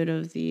got rid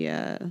of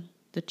the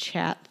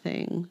chat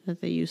thing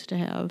that they used to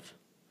have.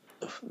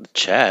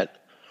 Chat.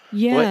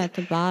 Yeah, what? At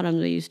the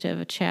bottom they used to have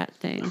a chat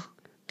thing,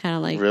 kind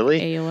of like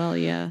really?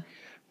 AOL. Yeah.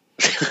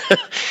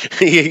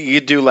 You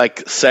do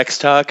sex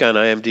talk on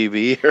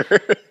IMDb?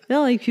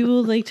 No,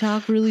 people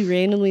talk really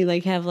randomly,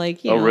 have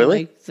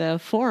really? the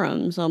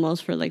forums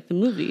almost for the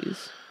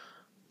movies.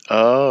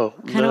 Oh,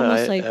 kind of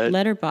almost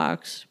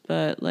Letterboxd,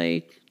 but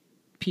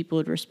people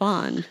would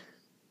respond.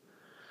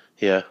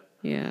 Yeah.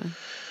 Yeah.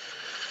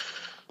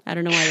 I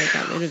don't know why they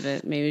got rid of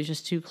it. Maybe it's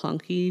just too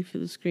clunky for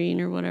the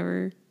screen or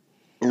whatever.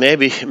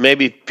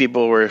 Maybe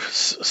people were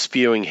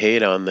spewing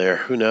hate on there.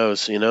 Who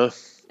knows? I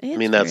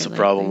mean, that's the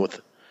problem with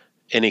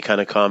any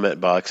kind of comment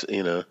box.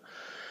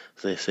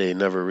 They say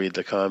never read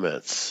the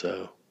comments.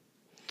 So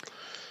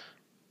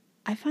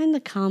I find the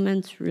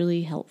comments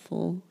really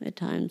helpful at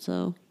times,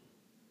 though.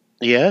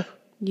 Yeah.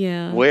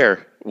 Yeah.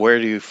 Where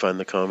do you find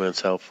the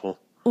comments helpful?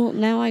 Well,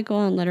 now I go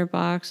on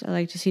Letterboxd. I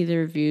like to see the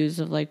reviews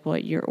of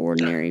what your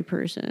ordinary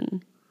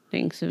person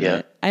thinks of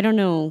it. I don't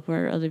know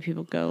where other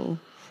people go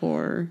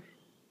for.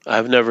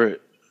 I've never.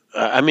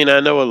 I mean, I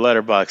know what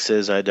Letterboxd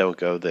is. I don't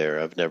go there.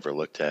 I've never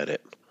looked at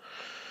it.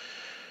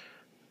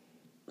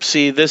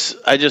 See, this.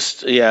 I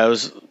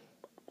was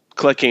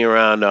clicking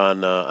around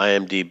on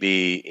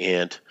IMDb,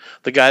 and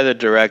the guy that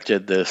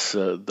directed this,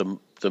 the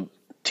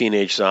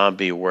Teenage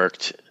Zombie,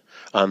 worked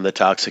on the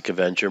Toxic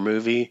Avenger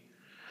movie.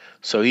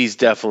 So he's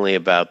definitely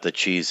about the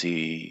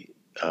cheesy,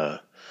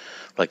 the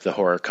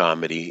horror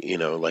comedy.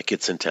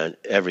 It's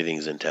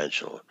everything's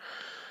intentional.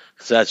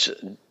 Do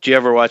you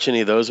ever watch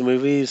any of those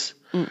movies?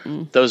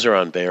 Mm-mm. Those are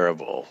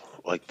unbearable,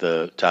 like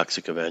the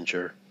Toxic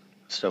Avenger,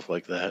 stuff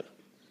like that.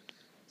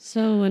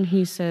 So when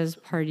he says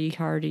party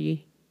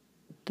hardy,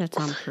 that's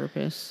on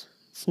purpose.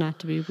 It's not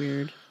to be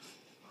weird.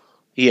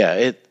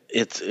 Yeah,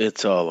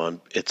 it's all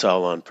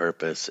on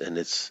purpose, and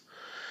it's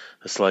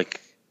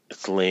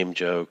lame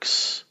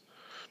jokes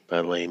by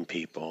lame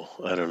people.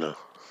 I don't know.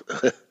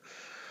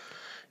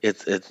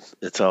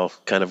 It's all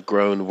kind of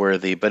groan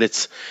worthy, but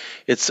it's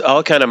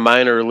all kind of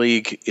minor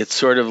league. It's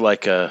sort of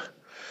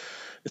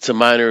it's a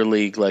minor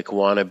league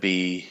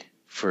wannabe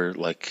for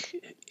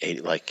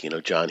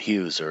John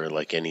Hughes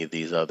or any of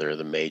these other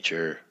the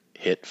major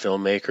hit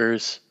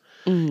filmmakers.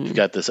 Mm-hmm. You've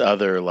got this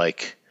other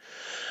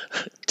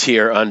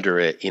tier under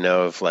it,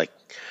 of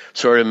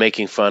sort of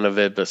making fun of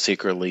it, but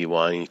secretly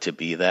wanting to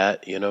be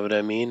that. You know what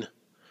I mean?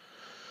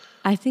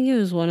 I think it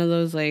was one of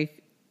those,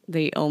 like,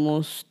 they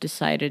almost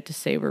decided to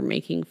say we're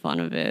making fun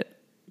of it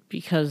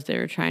because they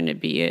were trying to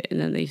be it, and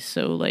then they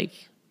so, like,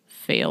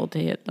 failed to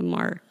hit the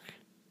mark.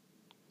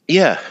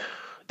 Yeah,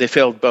 they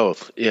failed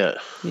both. Yeah,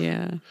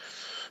 Yeah.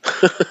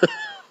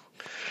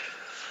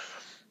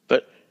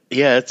 but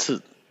yeah,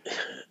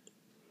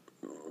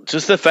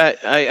 just the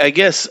fact. I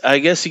guess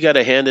you got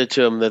to hand it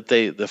to them that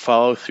the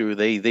follow through.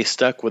 They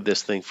stuck with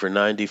this thing for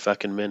 90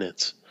 fucking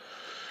minutes.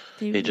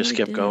 They just really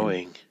kept did.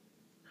 going.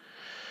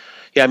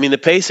 Yeah, I mean the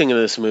pacing of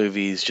this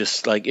movie is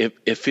just like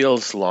it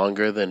feels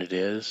longer than it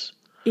is.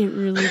 It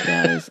really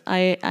does.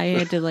 I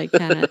had to, like,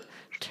 kind of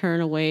turn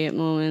away at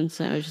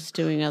moments. I was just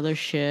doing other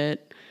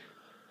shit.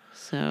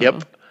 So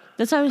Yep.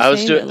 that's why I was I was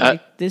saying doing. that,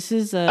 like, this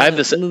is I have a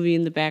this. movie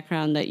in the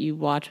background that you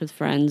watch with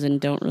friends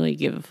and don't really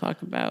give a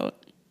fuck about.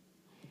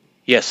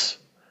 Yes,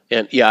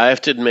 and yeah, I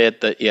have to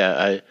admit that.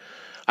 Yeah,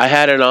 I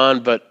had it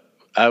on, but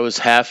I was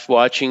half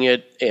watching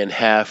it and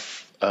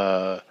half.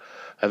 Have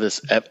this.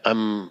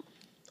 I'm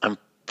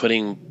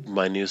putting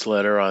my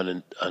newsletter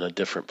on a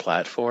different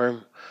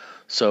platform.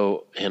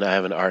 So, and I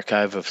have an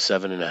archive of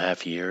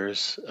 7.5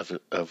 years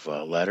of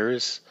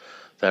letters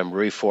that I'm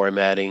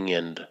reformatting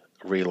and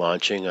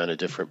relaunching on a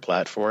different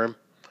platform.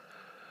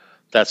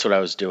 That's what I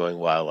was doing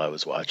while I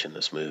was watching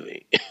this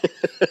movie,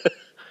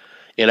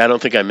 and I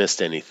don't think I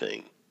missed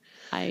anything.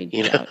 I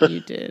You know. doubt you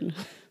did.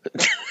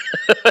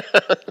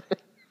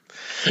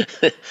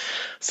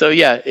 So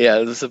yeah,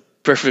 this is a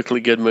perfectly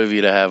good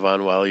movie to have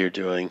on while you're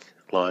doing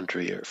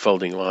laundry or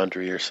folding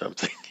laundry or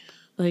something.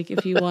 Like,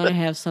 if you want to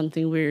have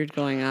something weird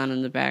going on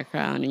in the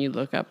background and you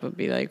look up and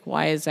be like,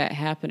 why is that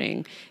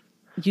happening?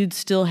 You'd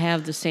still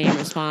have the same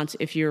response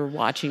if you're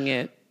watching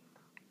it,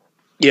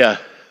 Yeah,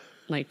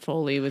 like,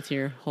 fully with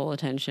your whole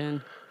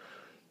attention.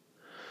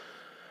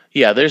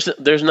 yeah.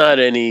 There's not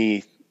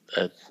any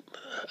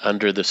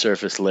under the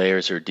surface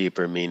layers or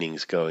deeper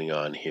meanings going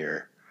on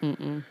here.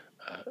 Mm-mm.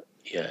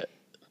 Yeah,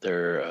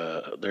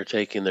 they're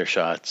taking their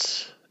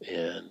shots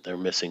and they're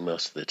missing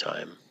most of the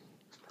time.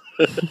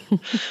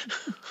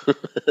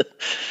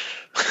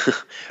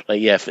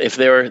 Like yeah, if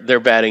their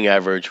batting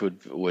average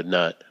would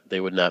not they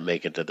would not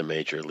make it to the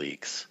major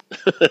leagues.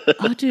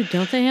 Oh, dude,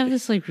 don't they have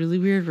this, like, really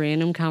weird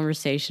random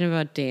conversation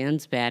about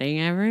Dan's batting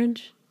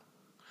average?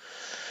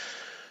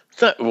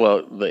 Not,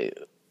 well,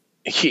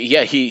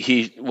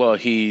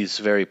 he's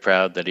very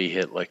proud that he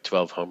hit like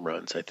 12 home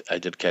runs. I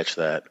did catch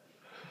that.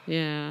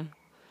 Yeah.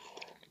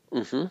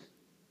 Hmm.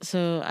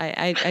 So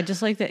I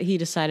just like that he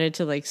decided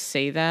to, like,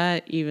 say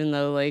that, even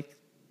though, like,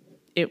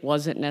 it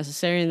wasn't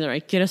necessary. And they're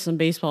like, get us some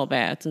baseball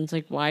bats. And it's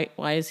like, why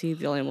is he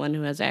the only one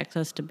who has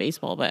access to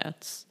baseball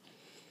bats?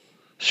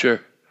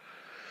 Sure.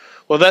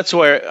 Well, that's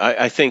where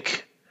I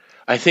think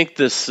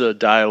this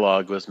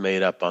dialogue was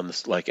made up on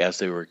this like as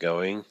they were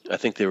going. I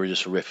think they were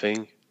just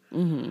riffing,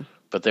 Mm-hmm.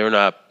 but they were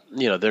not.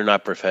 They're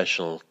not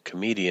professional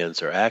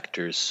comedians or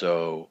actors,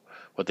 so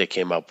what they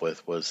came up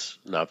with was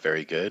not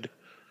very good.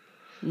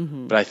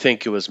 Mm-hmm. But I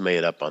think it was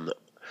made up on the.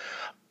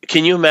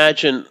 Can you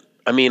imagine?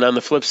 I mean, on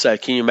the flip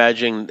side, can you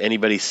imagine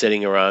anybody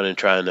sitting around and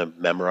trying to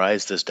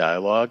memorize this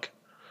dialogue?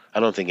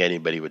 I don't think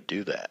anybody would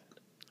do that.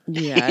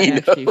 Yeah, I'd You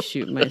actually know?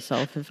 shoot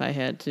myself if I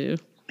had to.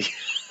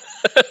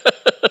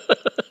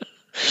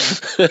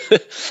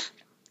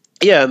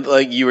 Yeah,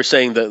 like you were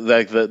saying that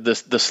like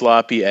the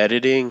sloppy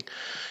editing,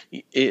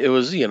 it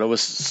was it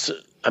was.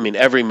 I mean,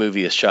 every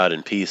movie is shot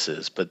in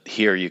pieces, but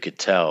here you could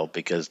tell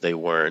because they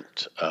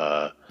weren't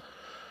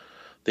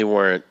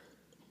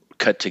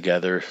cut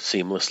together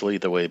seamlessly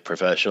the way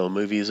professional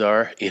movies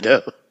are. You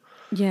know.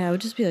 Yeah, it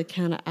would just be, like,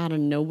 kind of out of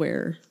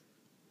nowhere.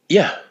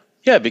 Yeah.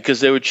 Yeah,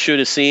 because they would shoot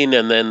a scene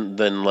and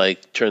then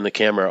like turn the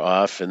camera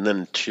off and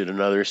then shoot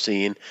another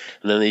scene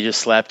and then they just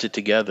slapped it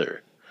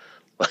together.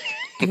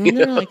 And then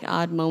there are, like,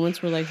 odd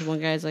moments where, like, the one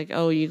guy's like,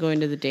 oh, you going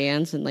to the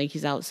dance? And, like,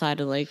 he's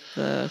outside of, like,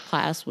 the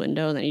class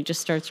window. And then he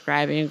just starts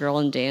grabbing a girl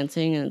and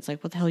dancing. And it's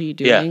like, what the hell are you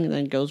doing? Yeah. And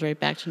then goes right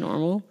back to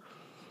normal.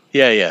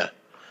 Yeah.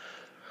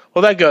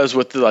 Well, that goes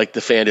with like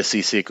the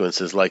fantasy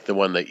sequences, like the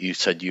one that you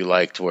said you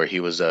liked, where he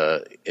was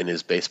in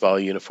his baseball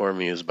uniform.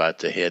 He was about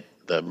to hit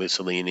the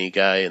Mussolini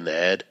guy in the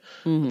head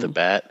with the Mm-hmm.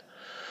 bat.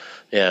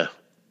 Yeah,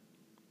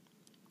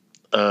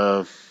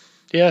 um,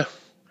 yeah.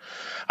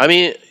 I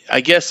mean,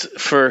 I guess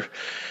for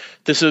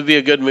this would be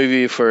a good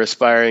movie for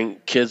aspiring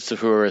kids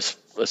who are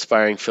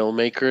aspiring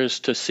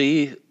filmmakers to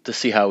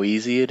see how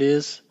easy it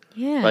is.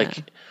 Yeah.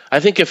 Like,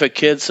 I think if a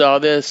kid saw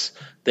this,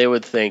 they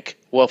would think,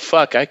 "Well,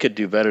 fuck, I could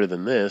do better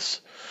than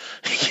this."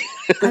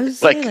 I was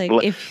saying,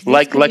 like, if this could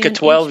like be a on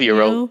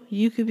 12-year-old. HBO,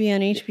 you could be on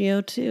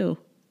HBO too.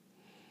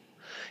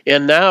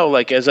 And now,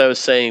 like as I was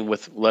saying,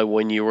 with like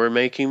when you were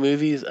making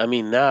movies, I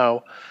mean,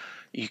 now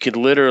you could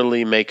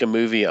literally make a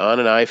movie on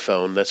an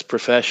iPhone that's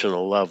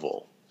professional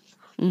level.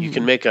 You can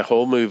Mm-hmm. make a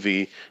whole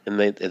movie, and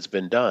it's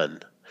been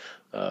done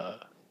uh,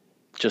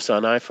 just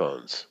on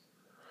iPhones.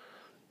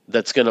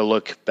 That's going to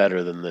look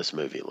better than this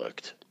movie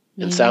looked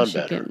and Maybe I sound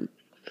should get better.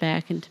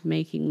 back into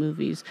making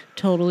movies,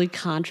 totally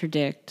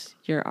contradict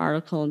your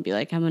article and be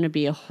like, I'm going to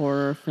be a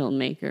horror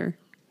filmmaker.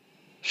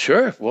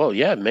 Sure. Well,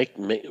 yeah.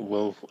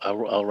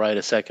 I'll write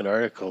a second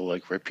article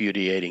like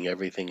repudiating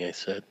everything I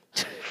said.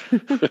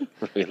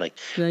 like,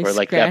 or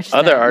like that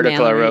other article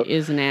Mallory I wrote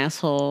is an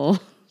asshole.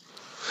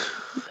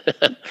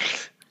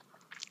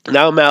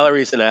 Now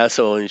Mallory's an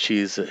asshole, and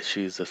she's a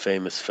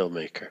famous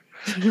filmmaker.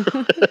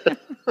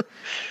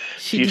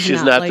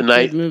 She's not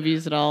like good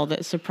movies at all.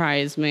 That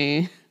surprised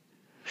me.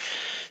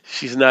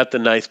 She's not the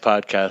nice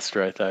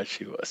podcaster I thought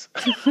she was.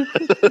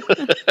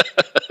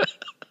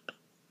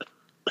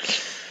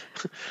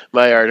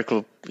 My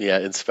article,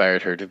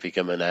 inspired her to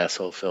become an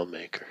asshole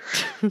filmmaker.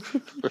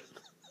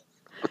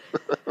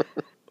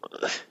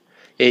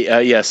 Hey,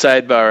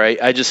 sidebar.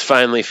 I just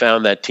finally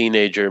found that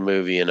teenager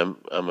movie, and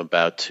I'm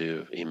about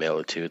to email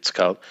it to you. It's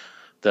called,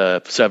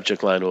 the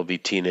subject line will be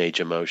Teenage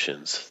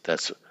Emotions. I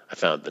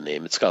found the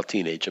name. It's called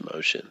Teenage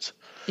Emotions.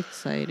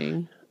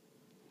 Exciting.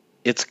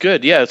 It's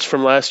good. Yeah, it's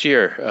from last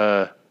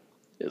year.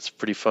 It's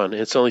pretty fun.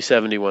 It's only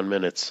 71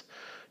 minutes.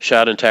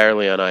 Shot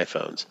entirely on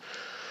iPhones.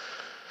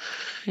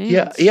 Hey,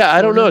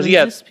 I don't know.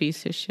 Yeah, this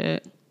piece of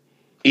shit.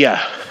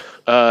 Yeah,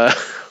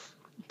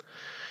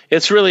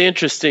 it's really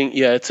interesting.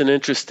 Yeah, it's an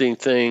interesting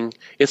thing.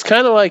 It's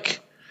kind of like,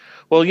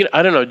 well,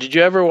 I don't know. Did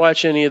you ever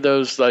watch any of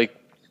those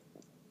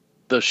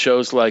those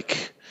shows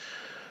like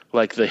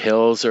The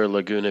Hills or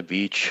Laguna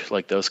Beach,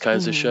 like those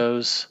kinds of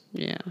shows?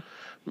 Yeah.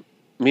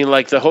 I mean,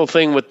 like the whole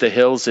thing with The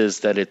Hills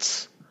is that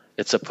it's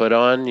a put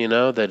on.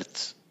 That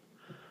it's.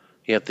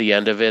 At the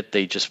end of it,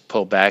 they just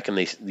pull back and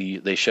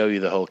they show you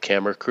the whole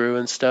camera crew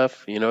and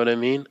stuff. You know what I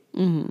mean?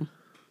 Mm-hmm.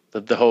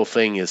 The whole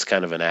thing is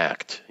kind of an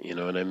act. You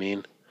know what I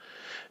mean?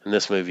 And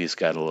this movie's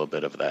got a little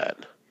bit of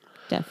that.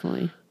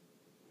 Definitely.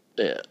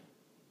 Yeah.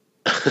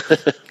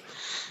 I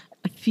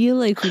feel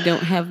like we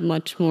don't have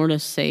much more to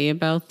say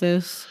about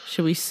this.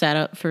 Should we set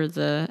up for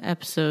the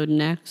episode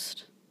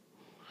next?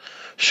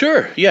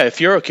 Sure. Yeah,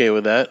 if you're okay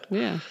with that.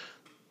 Yeah.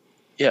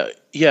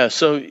 Yeah.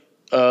 So,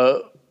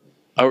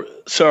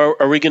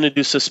 are we going to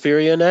do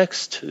Suspiria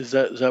next? Is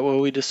that what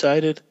we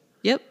decided?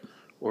 Yep.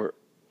 Or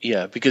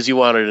because you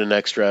wanted an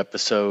extra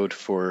episode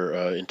for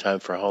in time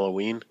for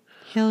Halloween.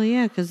 Hell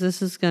yeah, because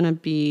this is going to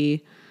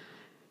be.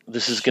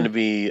 This is going to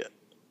be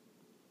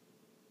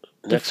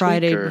the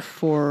Friday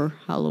before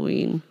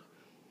Halloween.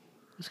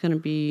 It's going to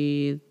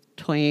be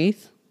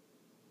 28th.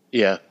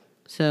 Yeah.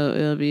 So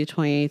it'll be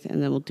 28th,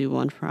 and then we'll do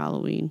one for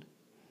Halloween.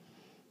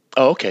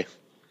 Oh, okay.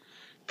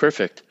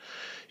 Perfect.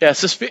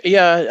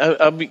 Yeah,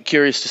 I'll be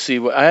curious to see.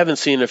 I haven't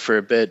seen it for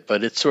a bit,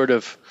 but it's one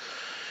of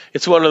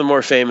the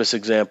more famous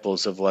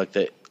examples of like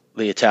the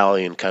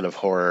Italian kind of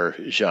horror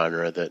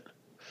genre that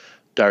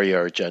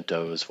Dario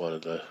Argento is one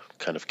of the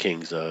kind of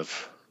kings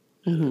of.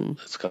 Mm-hmm.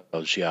 It's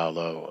called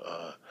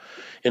Giallo,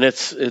 and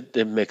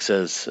it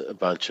mixes a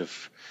bunch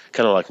of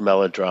kind of like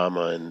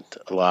melodrama and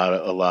a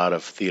lot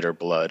of theater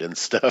blood and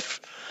stuff,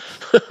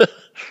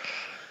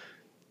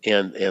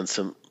 and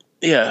some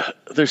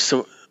there's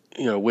some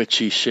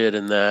witchy shit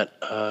in that.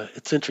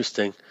 It's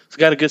interesting. It's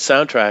got a good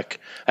soundtrack.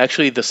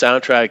 Actually, the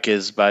soundtrack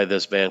is by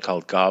this band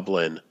called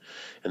Goblin,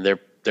 and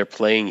they're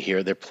playing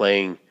here. They're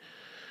playing,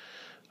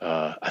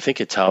 I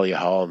think, Italia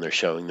Hall, and they're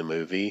showing the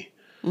movie,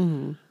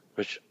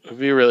 which would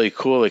be really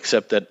cool.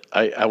 Except that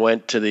I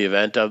went to the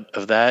event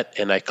of that,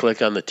 and I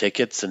click on the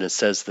tickets, and it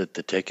says that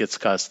the tickets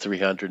cost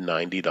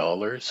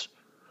 $390,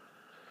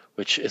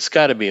 which it's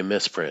got to be a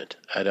misprint.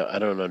 I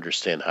don't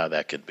understand how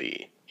that could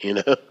be.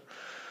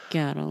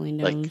 God only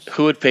knows. Like,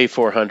 who would pay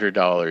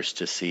 $400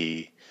 to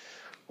see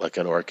like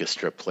an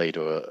orchestra play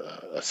to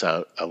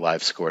a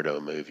live score to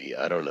a movie?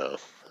 I don't know.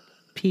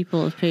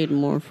 People have paid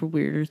more for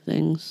weirder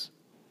things.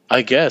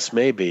 I guess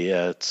maybe.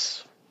 Yeah,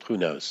 it's who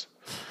knows.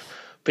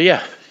 But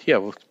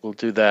we'll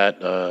do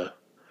that.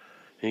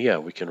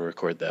 We can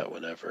record that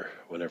whenever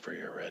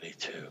you're ready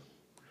to.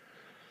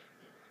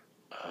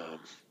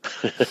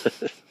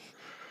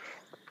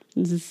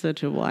 This is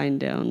such a wind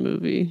down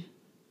movie.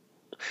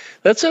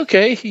 That's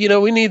okay.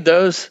 We need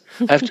those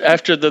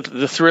after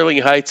the thrilling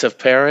heights of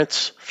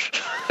Parents.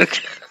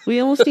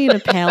 We almost need a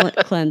palate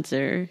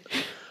cleanser.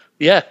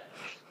 Yeah.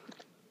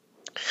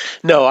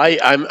 No,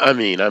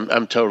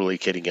 I'm totally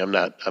kidding. I'm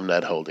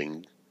not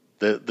holding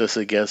this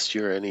against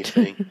you or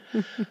anything.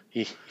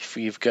 If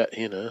you've got,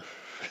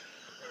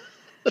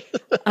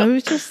 I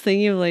was just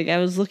thinking of I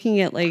was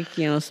looking at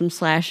some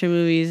slasher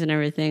movies and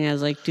everything. I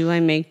was like, do I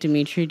make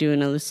Dimitri do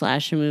another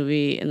slasher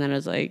movie? And then I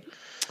was like,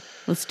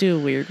 let's do a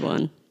weird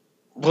one.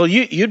 Well,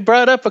 you'd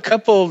brought up a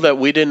couple that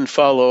we didn't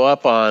follow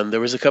up on. There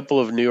was a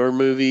couple of newer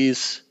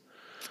movies.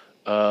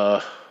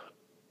 I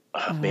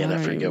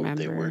forget what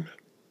they were.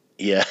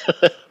 Yeah.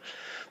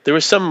 There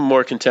were some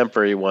more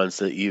contemporary ones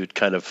that you'd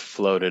kind of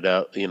floated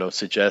out,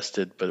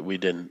 suggested, but we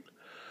didn't.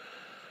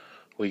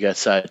 We got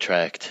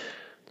sidetracked.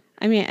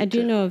 I mean, I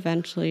do know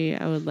eventually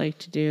I would like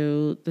to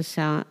do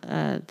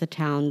the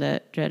town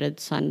that dreaded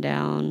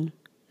sundown.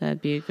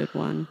 That'd be a good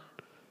one.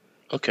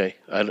 Okay,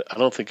 I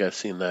don't think I've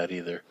seen that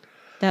either.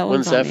 That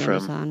one's on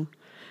Amazon.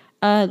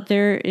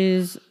 There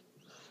is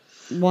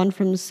one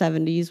from the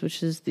 70s,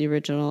 which is the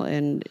original,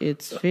 and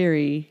it's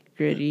very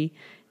gritty.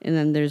 And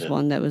then there's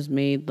one that was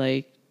made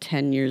like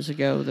 10 years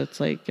ago that's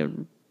like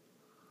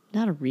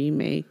not a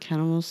remake,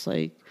 kind of almost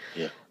like,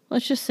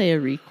 let's just say a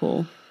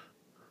requel.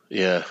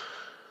 Yeah.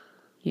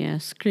 Yeah,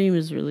 Scream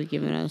is really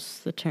giving us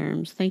the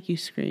terms. Thank you,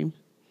 Scream.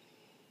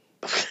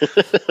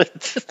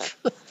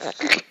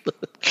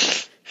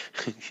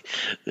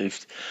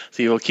 So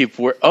you'll keep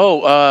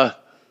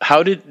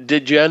how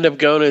did you end up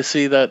going to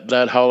see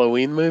that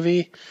Halloween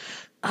movie?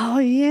 Oh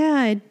yeah,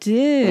 I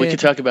did. We could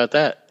talk about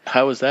that.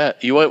 How was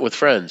that? You went with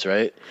friends,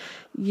 right?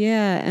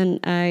 Yeah, and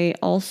I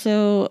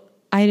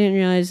didn't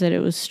realize that it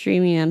was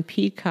streaming on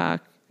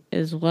Peacock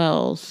as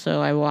well,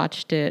 so I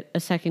watched it a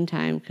second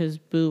time because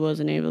Boo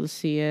wasn't able to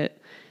see it.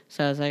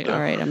 So I was like, all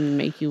right, I'm going to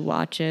make you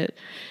watch it.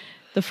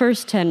 The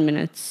first 10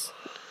 minutes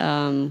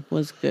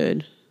was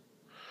good.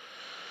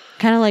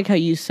 Kind of like how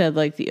you said,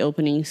 like, the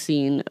opening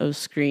scene of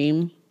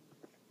Scream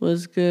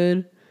was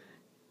good.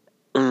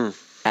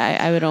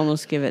 I would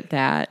almost give it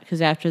that,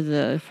 because after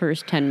the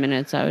first 10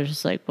 minutes, I was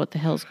just like, what the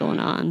hell's going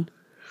on?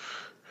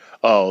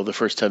 Oh, the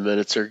first 10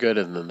 minutes are good,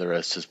 and then the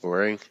rest is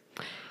boring?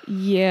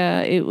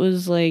 Yeah, it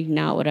was, like,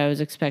 not what I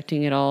was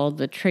expecting at all.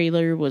 The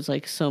trailer was,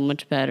 like, so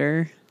much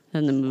better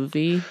than the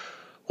movie.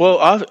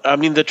 Well, I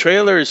mean, the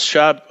trailers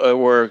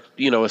were,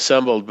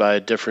 assembled by a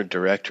different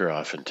director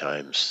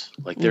oftentimes.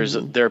 Like,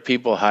 there are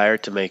people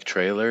hired to make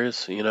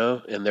trailers,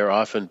 and they're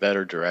often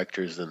better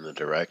directors than the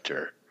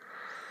director.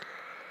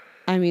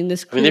 I mean,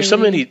 there's so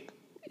many.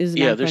 Is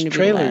not going to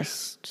be the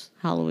last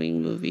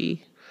Halloween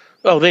movie.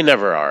 Oh, they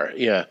never are.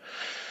 Yeah.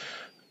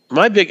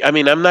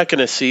 I'm not going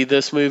to see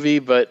this movie,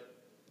 but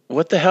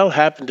what the hell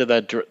happened to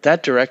that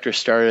director?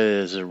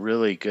 Started as a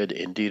really good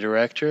indie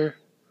director.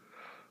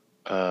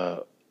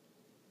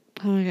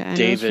 Oh my god!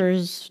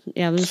 David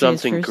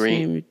something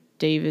Green.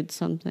 David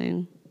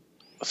something.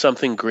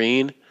 Something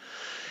Green.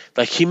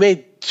 Like, he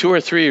made 2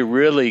 or 3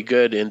 really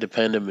good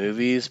independent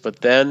movies,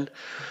 but then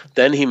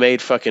he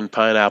made fucking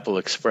Pineapple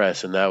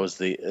Express, and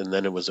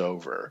then it was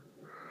over.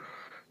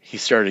 He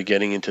started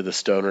getting into the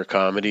stoner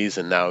comedies,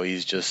 and now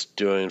he's just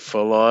doing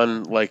full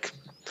on, like,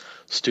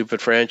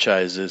 stupid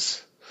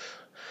franchises.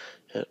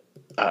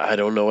 I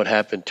don't know what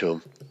happened to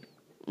him.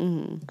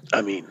 Mm-hmm.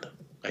 I mean,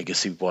 I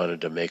guess he wanted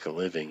to make a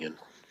living and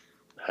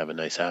have a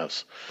nice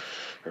house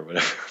or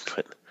whatever.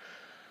 But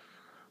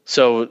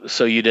so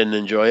you didn't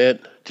enjoy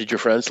it? Did your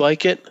friends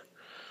like it?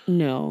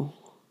 No,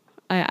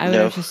 I would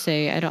have to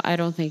say I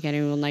don't think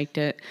anyone liked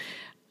it.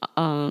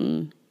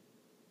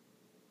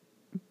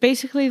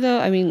 Basically, though,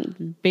 I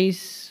mean,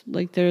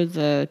 there's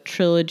a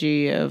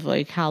trilogy of,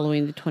 like,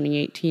 Halloween, the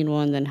 2018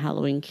 one, then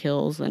Halloween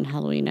Kills, then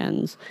Halloween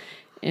Ends.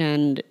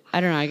 And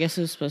I don't know, I guess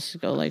it was supposed to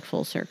go, like,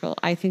 full circle.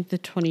 I think the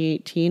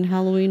 2018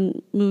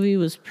 Halloween movie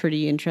was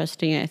pretty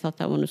interesting. I thought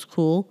that one was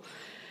cool.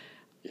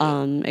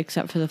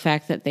 Except for the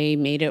fact that they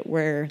made it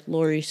where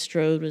Laurie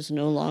Strode was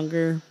no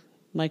longer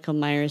Michael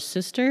Myers'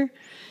 sister.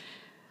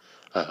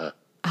 Uh-huh.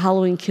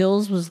 Halloween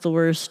Kills was the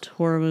worst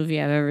horror movie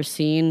I've ever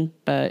seen.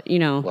 But,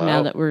 Wow.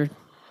 Now that we're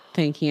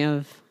thinking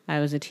of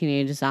I Was a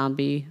Teenage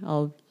Zombie,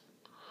 I'll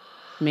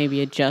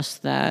maybe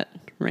adjust that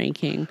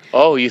ranking.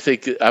 Oh, you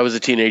think I Was a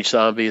Teenage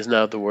Zombie is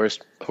now the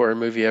worst horror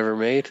movie ever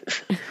made?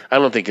 I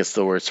don't think it's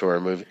the worst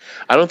horror movie.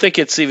 I don't think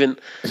it's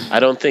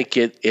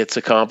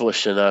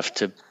accomplished enough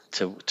to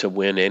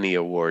win any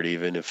award,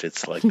 even if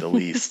it's like the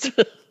least.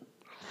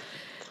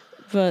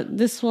 But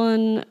this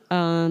one,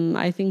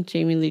 I think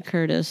Jamie Lee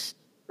Curtis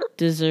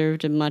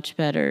deserved a much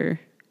better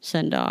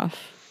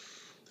send-off.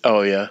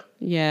 Oh, yeah?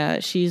 Yeah,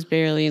 she's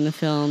barely in the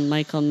film.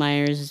 Michael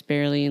Myers is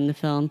barely in the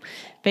film.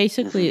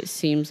 Basically, It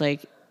seems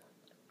like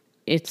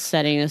it's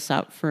setting us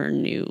up for a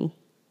new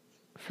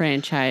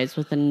franchise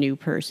with a new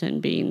person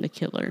being the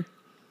killer.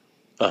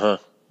 Uh-huh.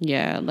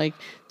 Yeah, like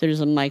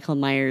there's a Michael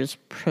Myers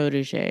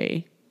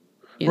protege.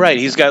 Right,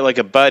 he's got like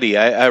a buddy.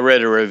 I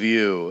read a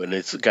review, and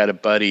it's got a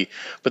buddy.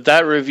 But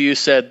that review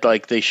said,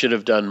 like, they should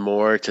have done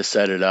more to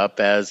set it up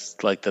as,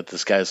 like, that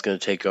this guy's going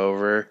to take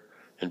over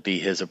and be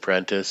his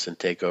apprentice and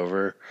take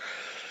over.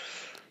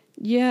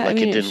 Yeah, like,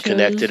 it didn't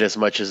connect it as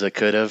much as it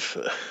could have.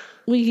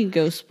 We could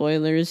go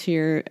spoilers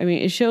here. I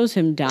mean, it shows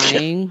him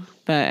dying,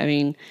 but, I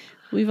mean,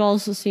 we've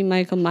also seen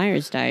Michael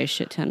Myers die a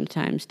shit ton of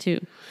times,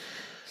 too.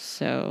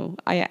 So,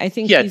 I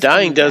think he's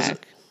dying does...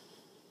 back.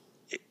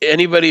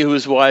 Anybody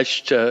who's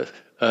watched...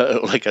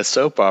 like a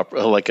soap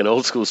opera, like an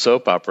old school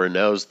soap opera,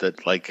 knows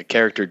that, like, a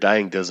character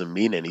dying doesn't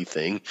mean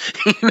anything.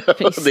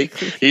 They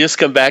just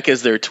come back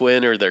as their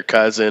twin or their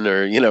cousin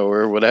or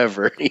or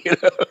whatever. I mean,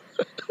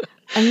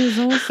 it's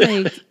almost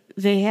like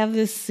they have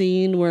this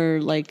scene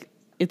where, like,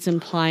 it's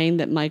implying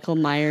that Michael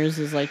Myers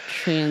is, like,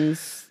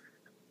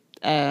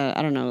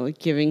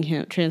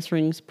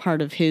 transferring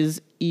part of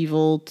his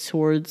evil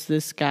towards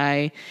this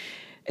guy.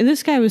 And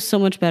this guy was so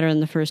much better in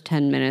the first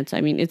 10 minutes.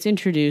 I mean, it's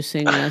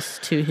introducing us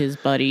to his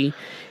buddy,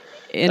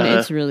 and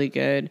it's really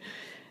good.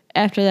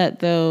 After that,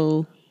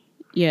 though,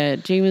 yeah,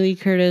 Jamie Lee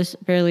Curtis,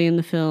 barely in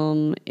the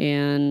film,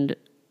 and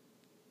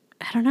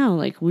I don't know,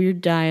 like,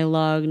 weird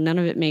dialogue. None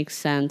of it makes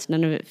sense.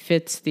 None of it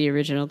fits the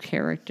original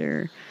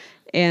character.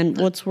 And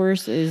what's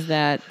worse is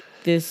that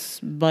this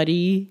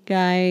buddy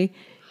guy,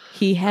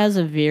 he has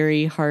a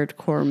very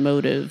hardcore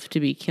motive to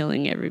be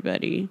killing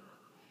everybody.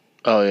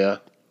 Oh, yeah.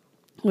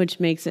 Which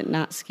makes it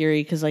not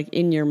scary because, like,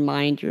 in your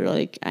mind, you're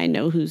like, I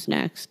know who's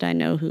next. I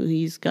know who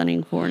he's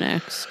gunning for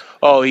next.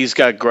 Oh, he's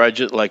got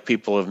grudges, like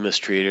people have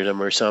mistreated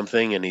him or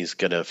something, and he's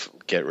going to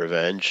get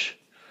revenge.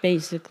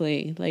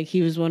 Basically. Like,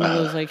 he was one of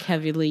those, like,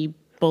 heavily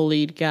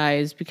bullied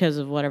guys because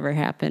of whatever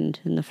happened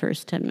in the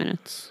first 10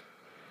 minutes.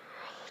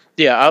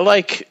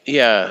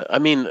 Yeah, I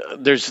mean,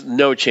 there's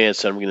no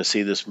chance I'm going to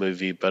see this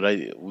movie, but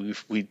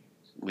we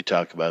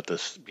talked about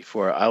this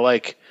before. I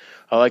like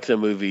the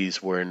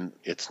movies where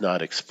it's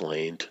not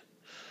explained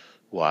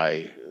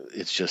why,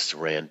 it's just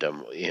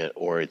random,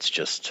 or it's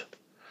just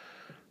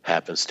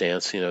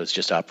happenstance, it's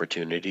just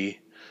opportunity.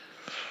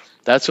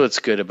 That's what's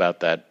good about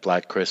that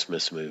Black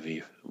Christmas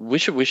movie. We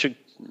should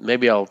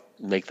maybe I'll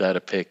make that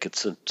a pick at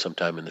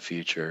sometime in the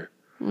future.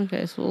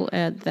 Okay, so we'll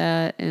add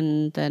that,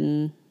 and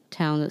then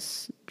Town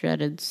That's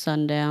Dreaded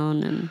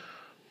Sundown,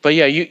 But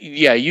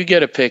you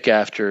get a pick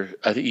after.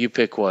 I think you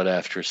pick one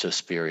after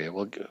Suspiria.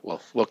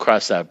 We'll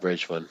cross that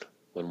bridge when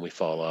we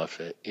fall off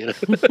it.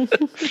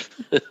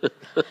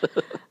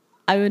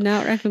 I would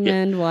not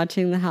recommend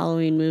watching the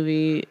Halloween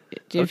movie.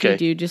 If you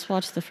do, just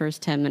watch the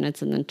first 10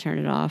 minutes and then turn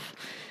it off.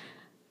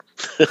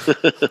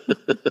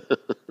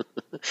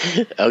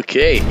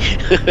 Okay.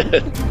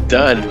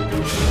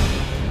 Done.